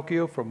from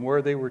Tokyo, from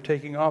where they were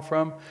taking off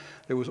from,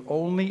 there was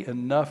only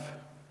enough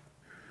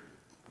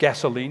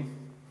gasoline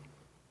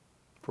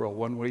for a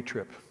one-way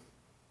trip.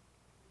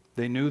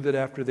 They knew that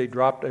after they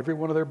dropped every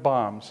one of their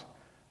bombs,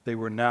 they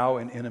were now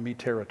in enemy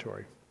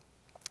territory.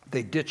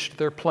 They ditched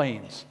their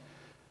planes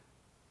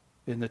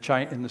in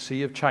the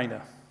Sea of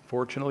China.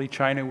 Fortunately,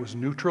 China was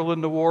neutral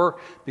in the war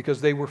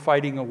because they were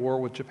fighting a war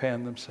with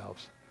Japan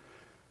themselves.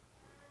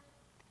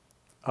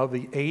 Of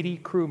the 80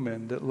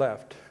 crewmen that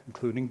left,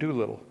 including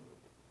Doolittle,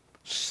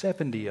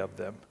 70 of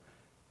them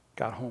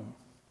got home.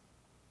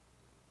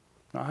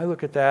 Now I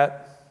look at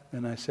that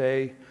and I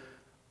say,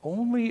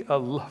 only a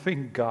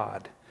loving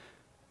God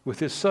with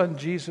his son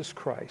Jesus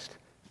Christ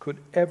could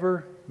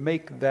ever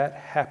make that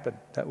happen.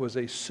 That was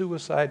a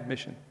suicide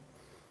mission.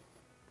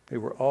 They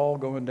were all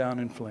going down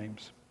in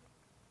flames.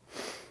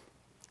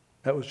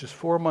 That was just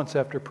 4 months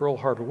after Pearl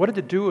Harbor. What did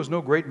it do? It was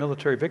no great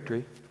military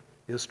victory.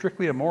 It was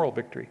strictly a moral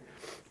victory.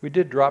 We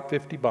did drop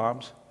 50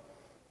 bombs.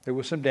 There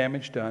was some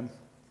damage done,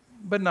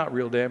 but not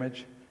real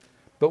damage.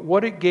 But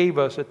what it gave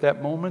us at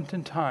that moment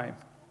in time,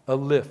 a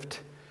lift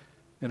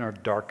in our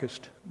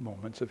darkest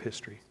moments of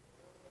history.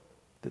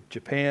 That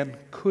Japan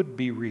could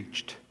be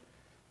reached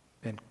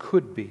and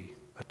could be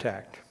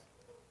attacked.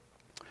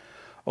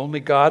 Only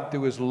God,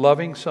 through his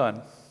loving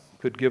Son,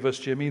 could give us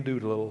Jimmy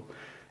Doolittle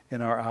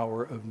in our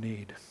hour of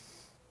need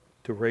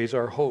to raise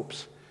our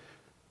hopes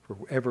for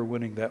ever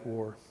winning that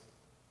war.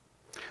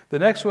 The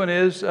next one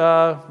is,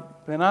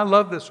 and I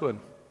love this one.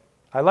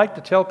 I like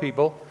to tell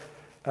people,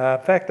 in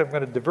fact, I'm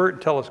going to divert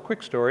and tell a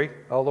quick story,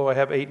 although I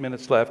have 8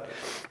 minutes left.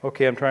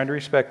 Okay, I'm trying to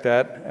respect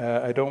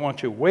that. I don't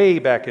want you way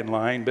back in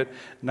line, but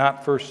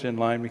not first in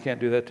line. We can't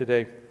do that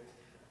today.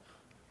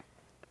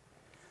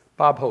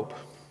 Bob Hope.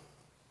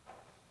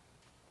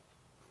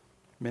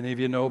 Many of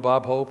you know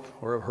Bob Hope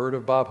or have heard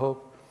of Bob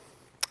Hope.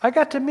 I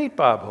got to meet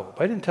Bob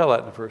Hope. I didn't tell that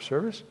in the first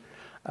service.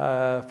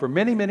 For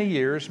many, many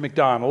years,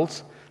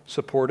 McDonald's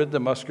supported the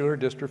muscular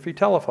dystrophy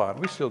telethon.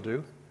 We still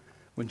do,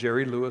 when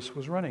Jerry Lewis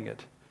was running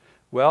it.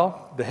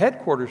 Well, the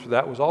headquarters for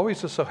that was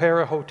always the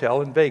Sahara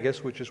Hotel in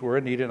Vegas, which is where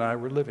Anita and I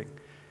were living.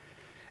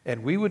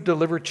 And we would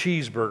deliver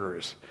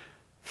cheeseburgers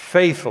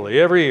faithfully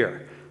every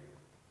year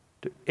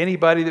to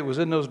anybody that was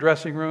in those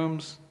dressing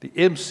rooms, the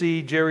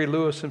MC, Jerry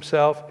Lewis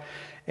himself.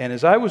 And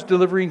as I was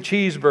delivering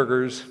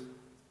cheeseburgers,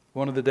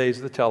 one of the days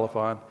of the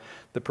telethon,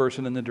 the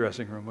person in the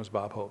dressing room was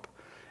Bob Hope.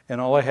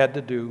 And all I had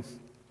to do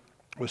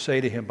was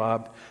say to him,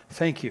 Bob,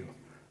 thank you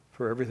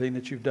for everything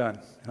that you've done.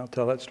 And I'll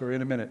tell that story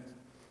in a minute.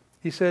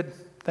 He said,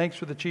 thanks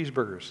for the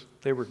cheeseburgers.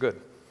 They were good.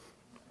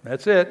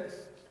 That's it.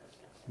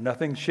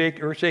 Nothing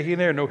shaking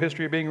there. No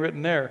history being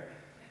written there.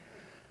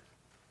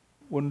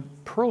 When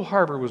Pearl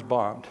Harbor was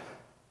bombed,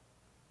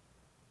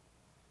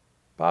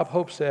 Bob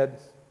Hope said,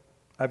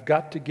 I've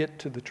got to get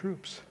to the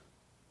troops.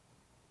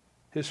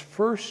 His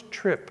first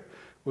trip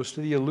was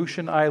to the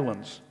Aleutian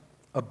Islands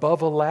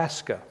above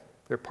Alaska.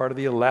 They're part of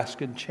the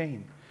Alaskan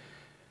chain.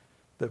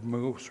 The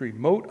most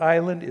remote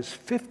island is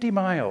 50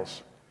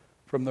 miles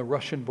from the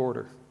Russian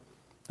border.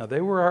 Now, they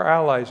were our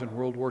allies in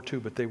World War II,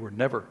 but they were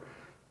never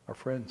our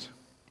friends.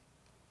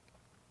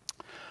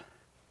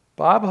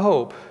 Bob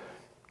Hope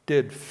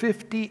did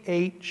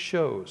 58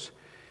 shows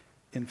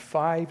in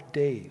 5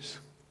 days.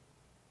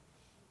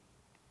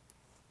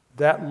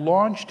 That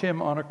launched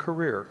him on a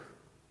career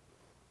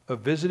of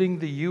visiting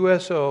the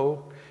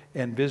USO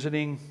and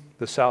visiting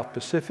the South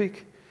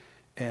Pacific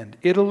and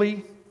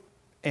Italy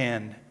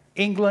and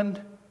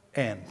England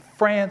and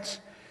France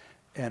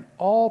and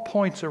all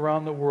points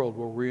around the world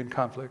where we're in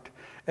conflict.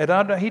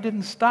 And he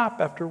didn't stop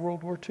after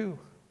World War II.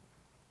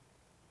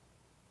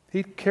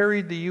 He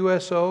carried the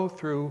USO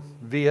through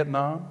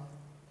Vietnam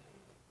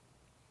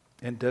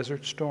and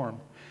Desert Storm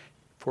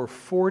for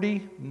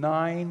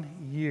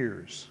 49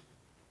 years.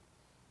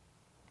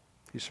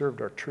 He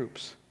served our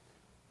troops,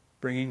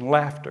 bringing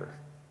laughter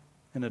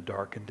in a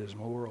dark and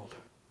dismal world.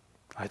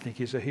 I think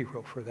he's a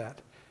hero for that.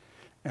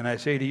 And I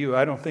say to you,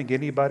 I don't think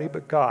anybody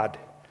but God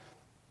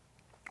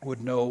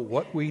would know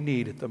what we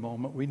need at the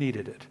moment we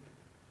needed it.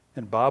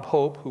 And Bob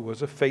Hope, who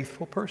was a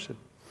faithful person,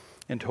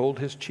 and told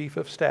his chief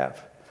of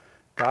staff,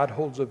 God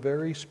holds a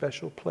very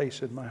special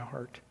place in my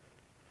heart.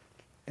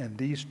 And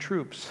these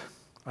troops,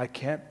 I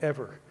can't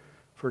ever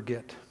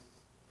forget.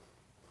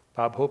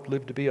 Bob Hope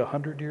lived to be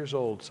 100 years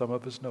old. Some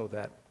of us know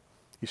that.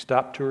 He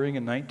stopped touring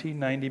in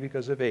 1990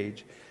 because of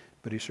age,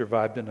 but he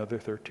survived another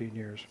 13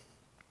 years.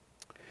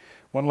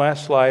 One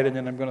last slide, and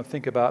then I'm going to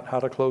think about how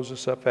to close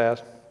this up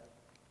fast.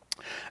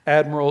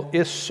 Admiral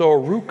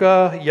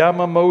Isoroku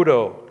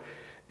Yamamoto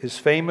is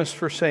famous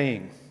for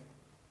saying,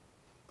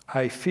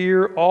 I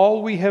fear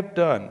all we have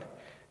done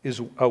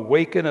is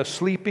awaken a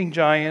sleeping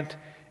giant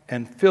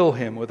and fill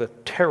him with a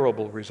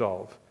terrible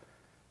resolve.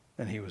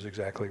 And he was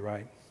exactly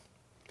right.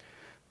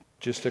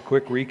 Just a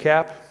quick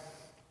recap.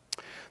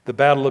 The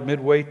Battle of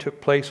Midway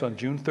took place on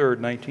June 3rd,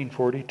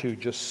 1942,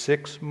 just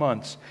 6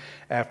 months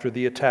after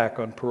the attack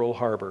on Pearl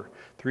Harbor.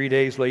 3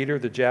 days later,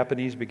 the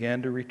Japanese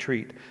began to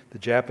retreat. The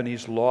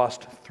Japanese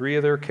lost 3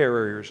 of their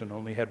carriers and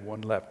only had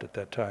 1 left at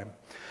that time.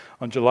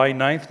 On July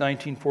 9th,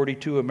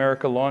 1942,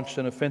 America launched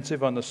an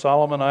offensive on the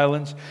Solomon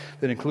Islands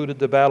that included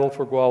the battle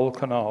for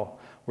Guadalcanal,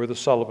 where the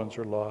Sullivans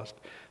were lost.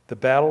 The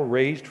battle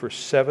raged for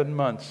 7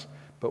 months,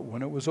 but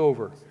when it was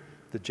over,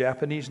 the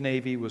Japanese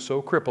Navy was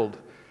so crippled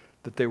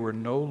that they were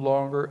no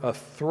longer a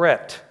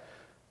threat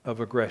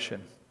of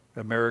aggression.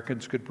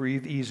 Americans could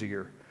breathe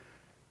easier,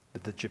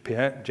 that the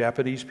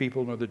Japanese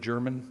people nor the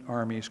German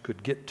armies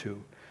could get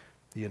to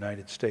the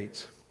United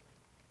States.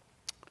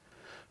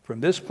 From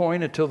this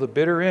point until the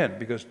bitter end,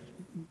 because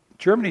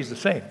Germany's the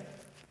same,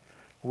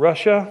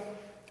 Russia,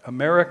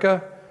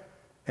 America,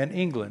 and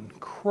England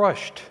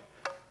crushed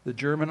the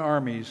German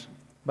armies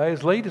by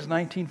as late as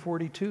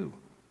 1942.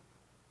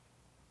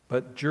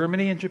 But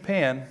Germany and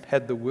Japan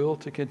had the will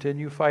to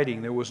continue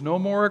fighting. There was no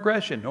more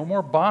aggression, no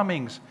more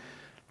bombings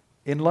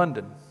in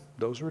London.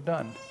 Those were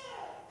done.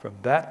 From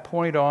that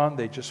point on,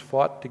 they just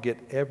fought to get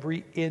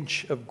every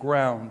inch of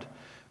ground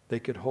they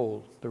could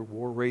hold. Their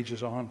war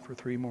rages on for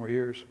 3 more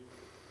years.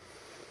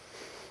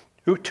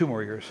 2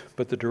 more years.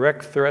 But the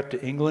direct threat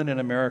to England and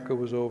America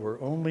was over.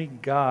 Only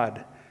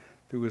God,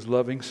 through his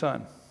loving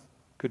Son,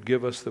 could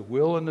give us the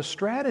will and the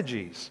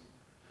strategies.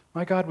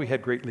 My God, we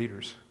had great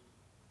leaders.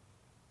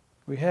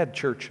 We had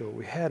Churchill,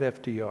 we had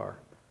FDR,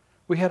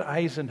 we had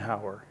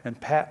Eisenhower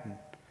and Patton,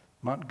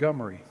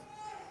 Montgomery.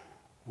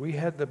 We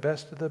had the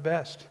best of the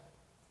best,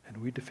 and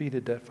we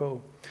defeated that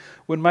foe.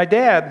 When my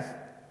dad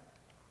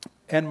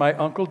and my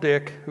Uncle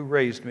Dick, who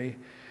raised me,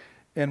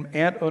 and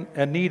Aunt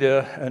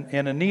Anita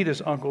and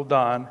Anita's Uncle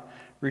Don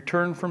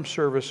returned from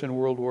service in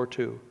World War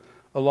II,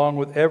 along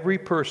with every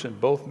person,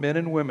 both men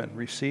and women,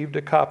 received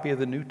a copy of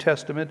the New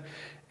Testament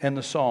and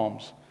the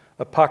Psalms,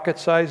 a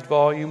pocket-sized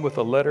volume with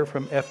a letter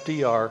from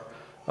FDR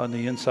on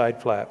the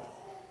inside flap.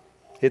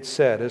 It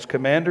said, "As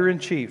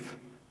Commander-in-Chief,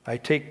 I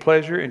take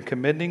pleasure in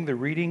commending the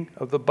reading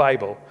of the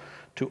Bible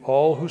to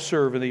all who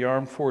serve in the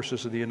armed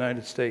forces of the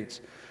United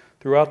States.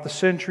 Throughout the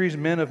centuries,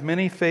 men of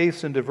many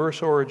faiths and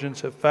diverse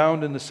origins have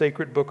found in the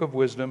sacred book of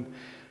wisdom,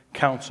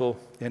 counsel,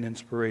 and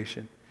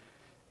inspiration.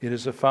 It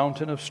is a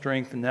fountain of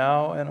strength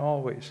now and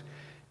always,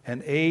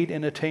 an aid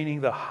in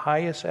attaining the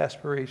highest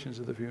aspirations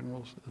of the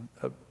funerals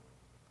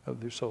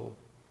of their soul."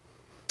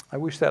 I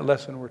wish that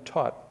lesson were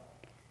taught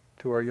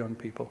to our young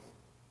people.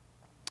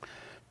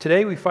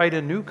 Today we fight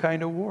a new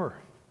kind of war.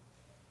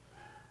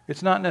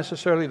 It's not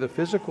necessarily the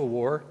physical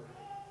war.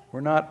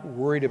 We're not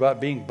worried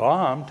about being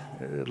bombed,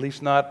 at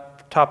least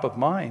not top of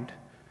mind.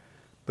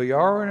 But we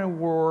are in a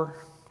war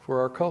for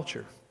our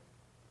culture.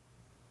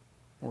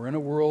 We're in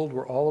a world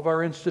where all of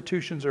our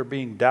institutions are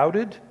being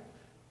doubted,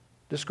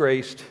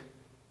 disgraced,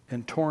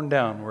 and torn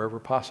down wherever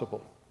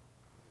possible.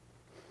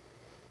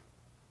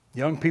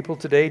 Young people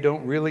today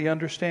don't really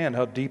understand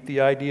how deep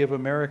the idea of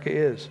America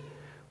is.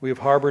 We have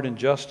harbored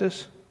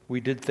injustice. We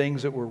did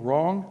things that were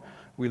wrong.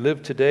 We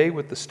live today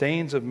with the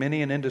stains of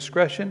many an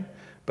indiscretion,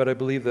 but I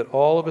believe that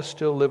all of us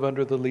still live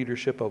under the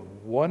leadership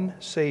of one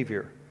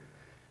Savior.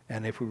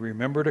 And if we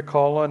remember to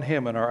call on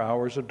him in our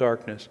hours of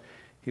darkness,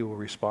 he will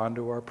respond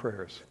to our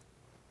prayers.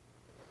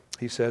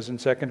 He says in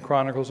 2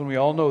 Chronicles, and we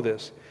all know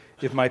this,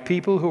 "If my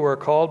people who are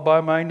called by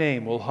my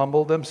name will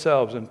humble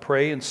themselves and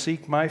pray and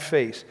seek my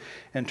face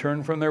and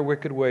turn from their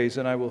wicked ways,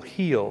 then I will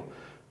heal.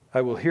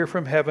 I will hear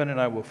from heaven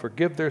and I will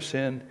forgive their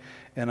sin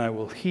and I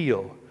will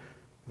heal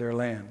their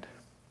land."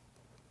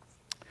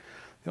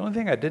 The only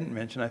thing I didn't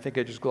mention, I think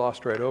I just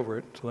glossed right over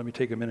it, so let me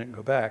take a minute and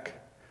go back.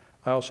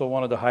 I also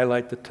wanted to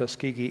highlight the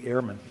Tuskegee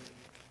Airmen,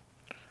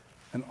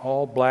 an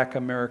all-black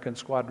American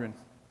squadron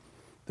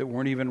that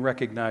weren't even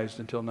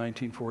recognized until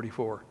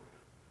 1944,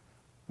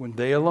 when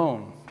they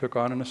alone took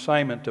on an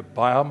assignment to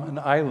bomb an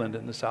island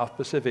in the South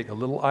Pacific, a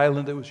little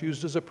island that was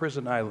used as a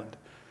prison island.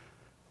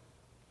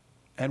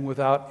 And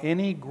without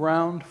any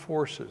ground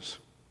forces,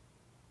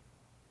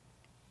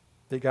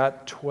 they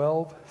got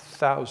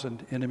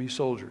 12,000 enemy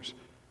soldiers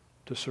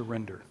to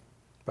surrender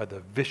by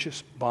the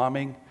vicious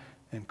bombing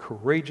and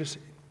courageous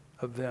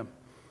of them.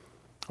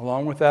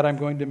 Along with that, I'm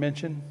going to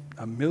mention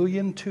 1.2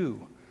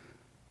 million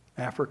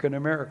African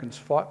Americans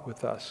fought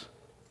with us.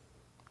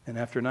 And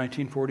after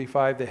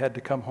 1945, they had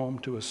to come home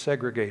to a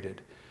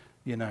segregated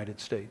United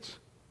States.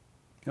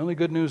 The only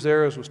good news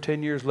there was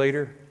 10 years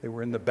later, they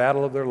were in the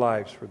battle of their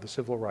lives for the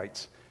civil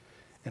rights.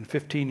 And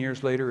 15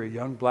 years later, a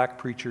young black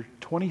preacher,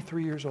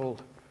 23 years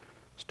old,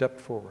 stepped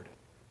forward.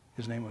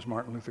 His name was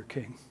Martin Luther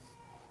King.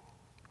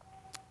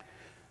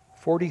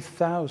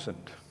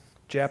 40,000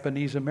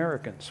 Japanese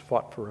Americans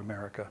fought for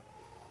America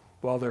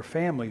while their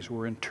families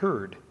were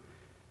interred.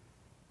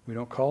 We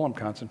don't call them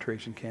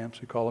concentration camps,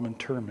 we call them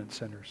internment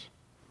centers.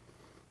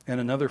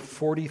 And another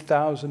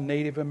 40,000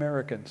 Native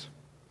Americans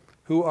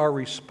who are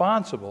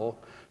responsible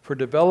for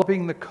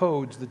developing the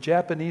codes the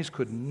Japanese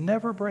could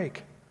never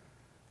break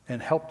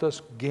and helped us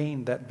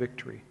gain that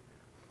victory,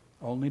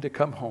 only to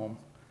come home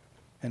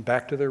and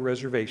back to their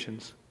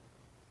reservations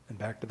and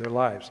back to their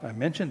lives. I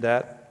mentioned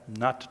that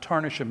not to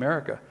tarnish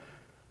America,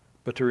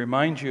 but to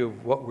remind you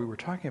of what we were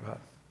talking about.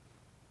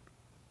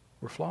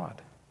 We're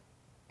flawed.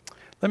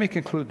 Let me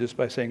conclude this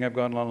by saying I've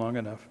gone on long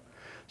enough.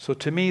 So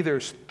to me,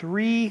 there's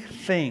 3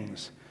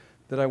 things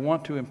that I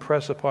want to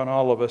impress upon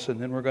all of us, and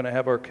then we're going to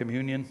have our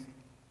communion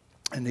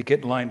and they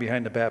get in line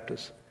behind the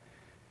Baptists.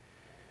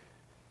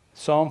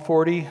 Psalm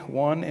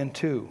 41 and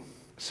 2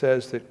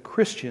 says that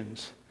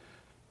Christians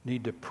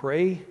need to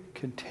pray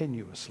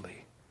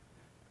continuously.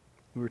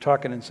 We were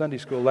talking in Sunday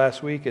school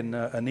last week, and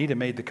Anita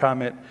made the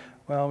comment,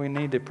 well, we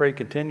need to pray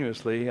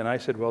continuously. And I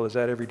said, well, is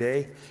that every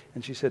day?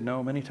 And she said,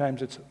 no, many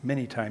times it's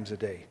many times a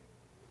day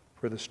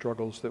for the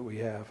struggles that we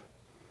have.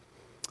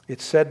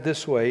 It's said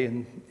this way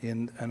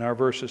in our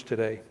verses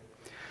today.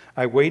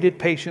 I waited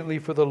patiently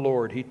for the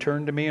Lord. He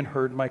turned to me and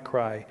heard my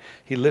cry.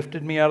 He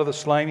lifted me out of the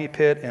slimy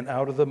pit and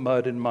out of the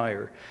mud and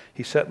mire.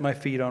 He set my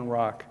feet on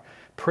rock.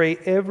 Pray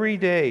every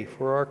day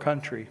for our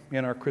country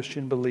and our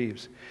Christian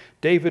beliefs.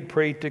 David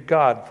prayed to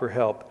God for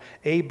help.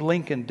 Abe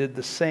Lincoln did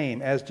the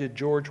same, as did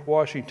George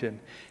Washington,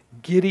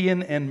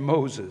 Gideon and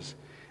Moses,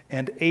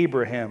 and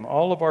Abraham.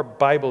 All of our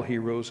Bible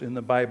heroes in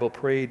the Bible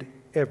prayed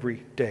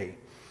every day,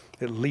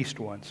 at least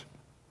once.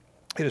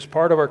 It is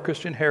part of our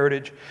Christian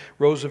heritage.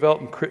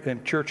 Roosevelt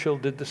and Churchill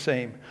did the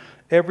same.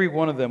 Every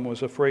one of them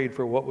was afraid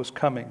for what was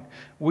coming.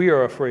 We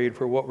are afraid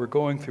for what we're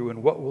going through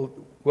and what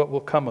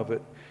will come of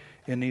it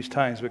in these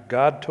times. But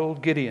God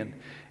told Gideon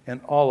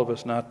and all of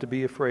us not to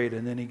be afraid,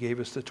 and then he gave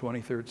us the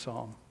 23rd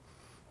Psalm.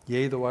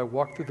 Yea, though I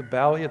walk through the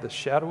valley of the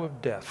shadow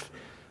of death,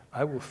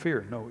 I will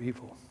fear no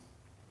evil.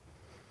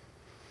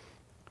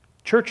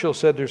 Churchill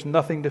said there's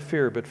nothing to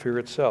fear but fear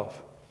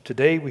itself.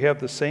 Today we have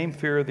the same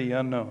fear of the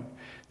unknown.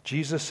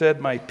 Jesus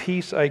said, my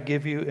peace I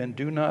give you, and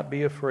do not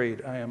be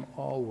afraid. I am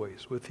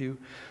always with you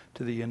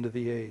to the end of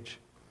the age.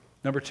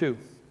 Number 2,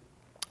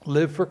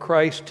 live for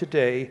Christ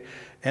today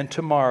and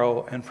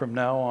tomorrow and from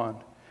now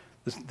on.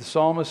 The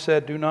psalmist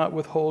said, do not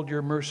withhold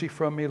your mercy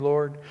from me,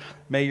 Lord.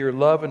 May your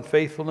love and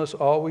faithfulness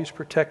always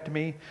protect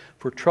me,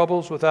 for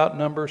troubles without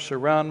number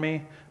surround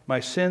me. My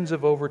sins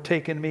have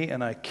overtaken me,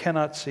 and I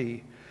cannot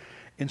see.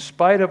 In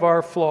spite of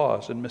our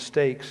flaws and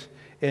mistakes,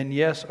 and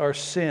yes, our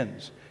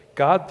sins,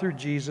 God, through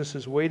Jesus,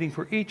 is waiting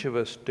for each of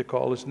us to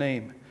call his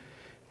name.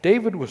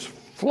 David was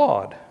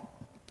flawed.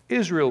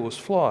 Israel was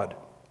flawed.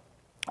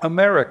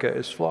 America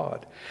is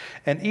flawed.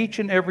 And each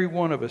and every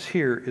one of us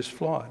here is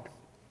flawed.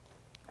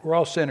 We're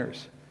all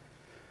sinners.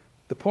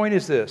 The point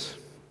is this: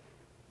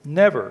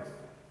 never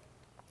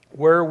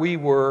where we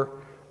were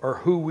or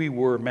who we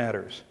were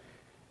matters.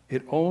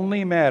 It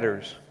only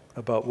matters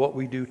about what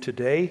we do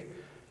today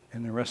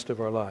and the rest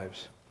of our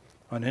lives.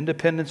 On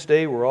Independence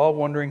Day, we're all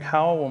wondering,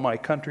 how will my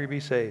country be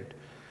saved?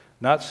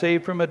 Not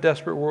saved from a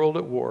desperate world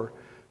at war,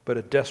 but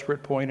a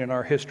desperate point in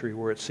our history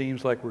where it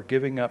seems like we're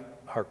giving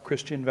up our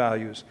Christian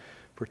values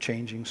for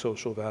changing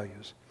social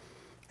values.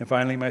 And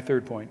finally, my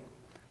third point,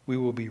 we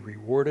will be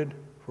rewarded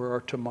for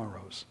our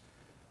tomorrows.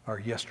 Our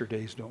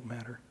yesterdays don't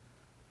matter.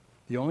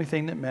 The only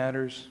thing that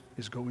matters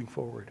is going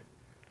forward.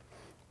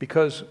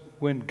 Because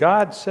when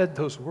God said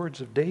those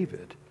words of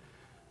David,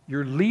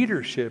 your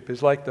leadership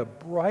is like the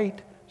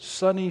bright,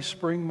 sunny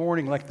spring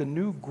morning, like the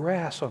new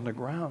grass on the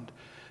ground,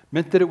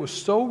 meant that it was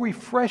so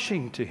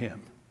refreshing to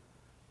him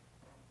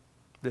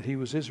that he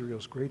was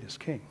Israel's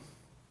greatest king.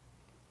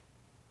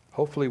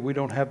 Hopefully we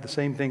don't have the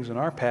same things in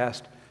our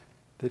past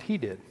that he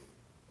did.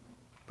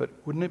 But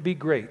wouldn't it be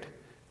great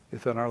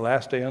if on our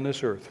last day on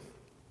this earth,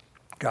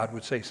 God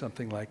would say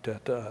something like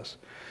that to us?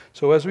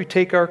 So as we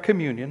take our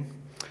communion,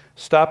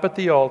 stop at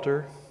the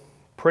altar,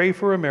 pray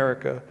for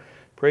America,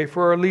 pray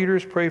for our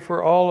leaders, pray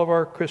for all of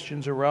our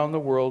Christians around the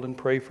world, and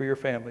pray for your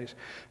families.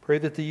 Pray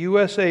that the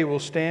USA will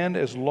stand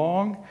as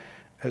long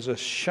as a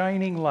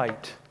shining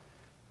light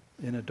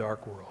in a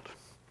dark world.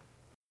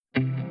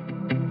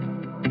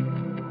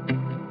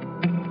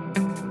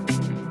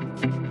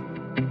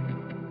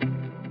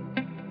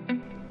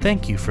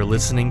 Thank you for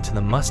listening to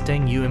the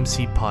Mustang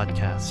UMC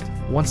podcast.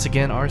 Once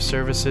again, our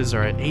services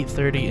are at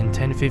 8:30 and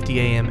 10:50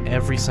 a.m.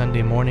 every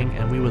Sunday morning,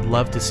 and we would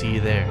love to see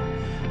you there.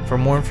 For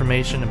more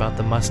information about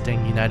the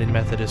Mustang United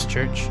Methodist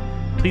Church,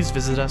 please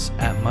visit us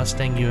at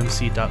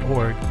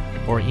mustangumc.org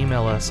or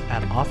email us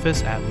at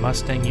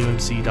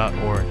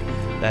office@mustangumc.org.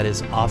 That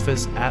is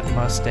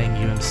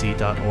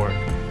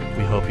office@mustangumc.org.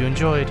 We hope you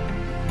enjoyed.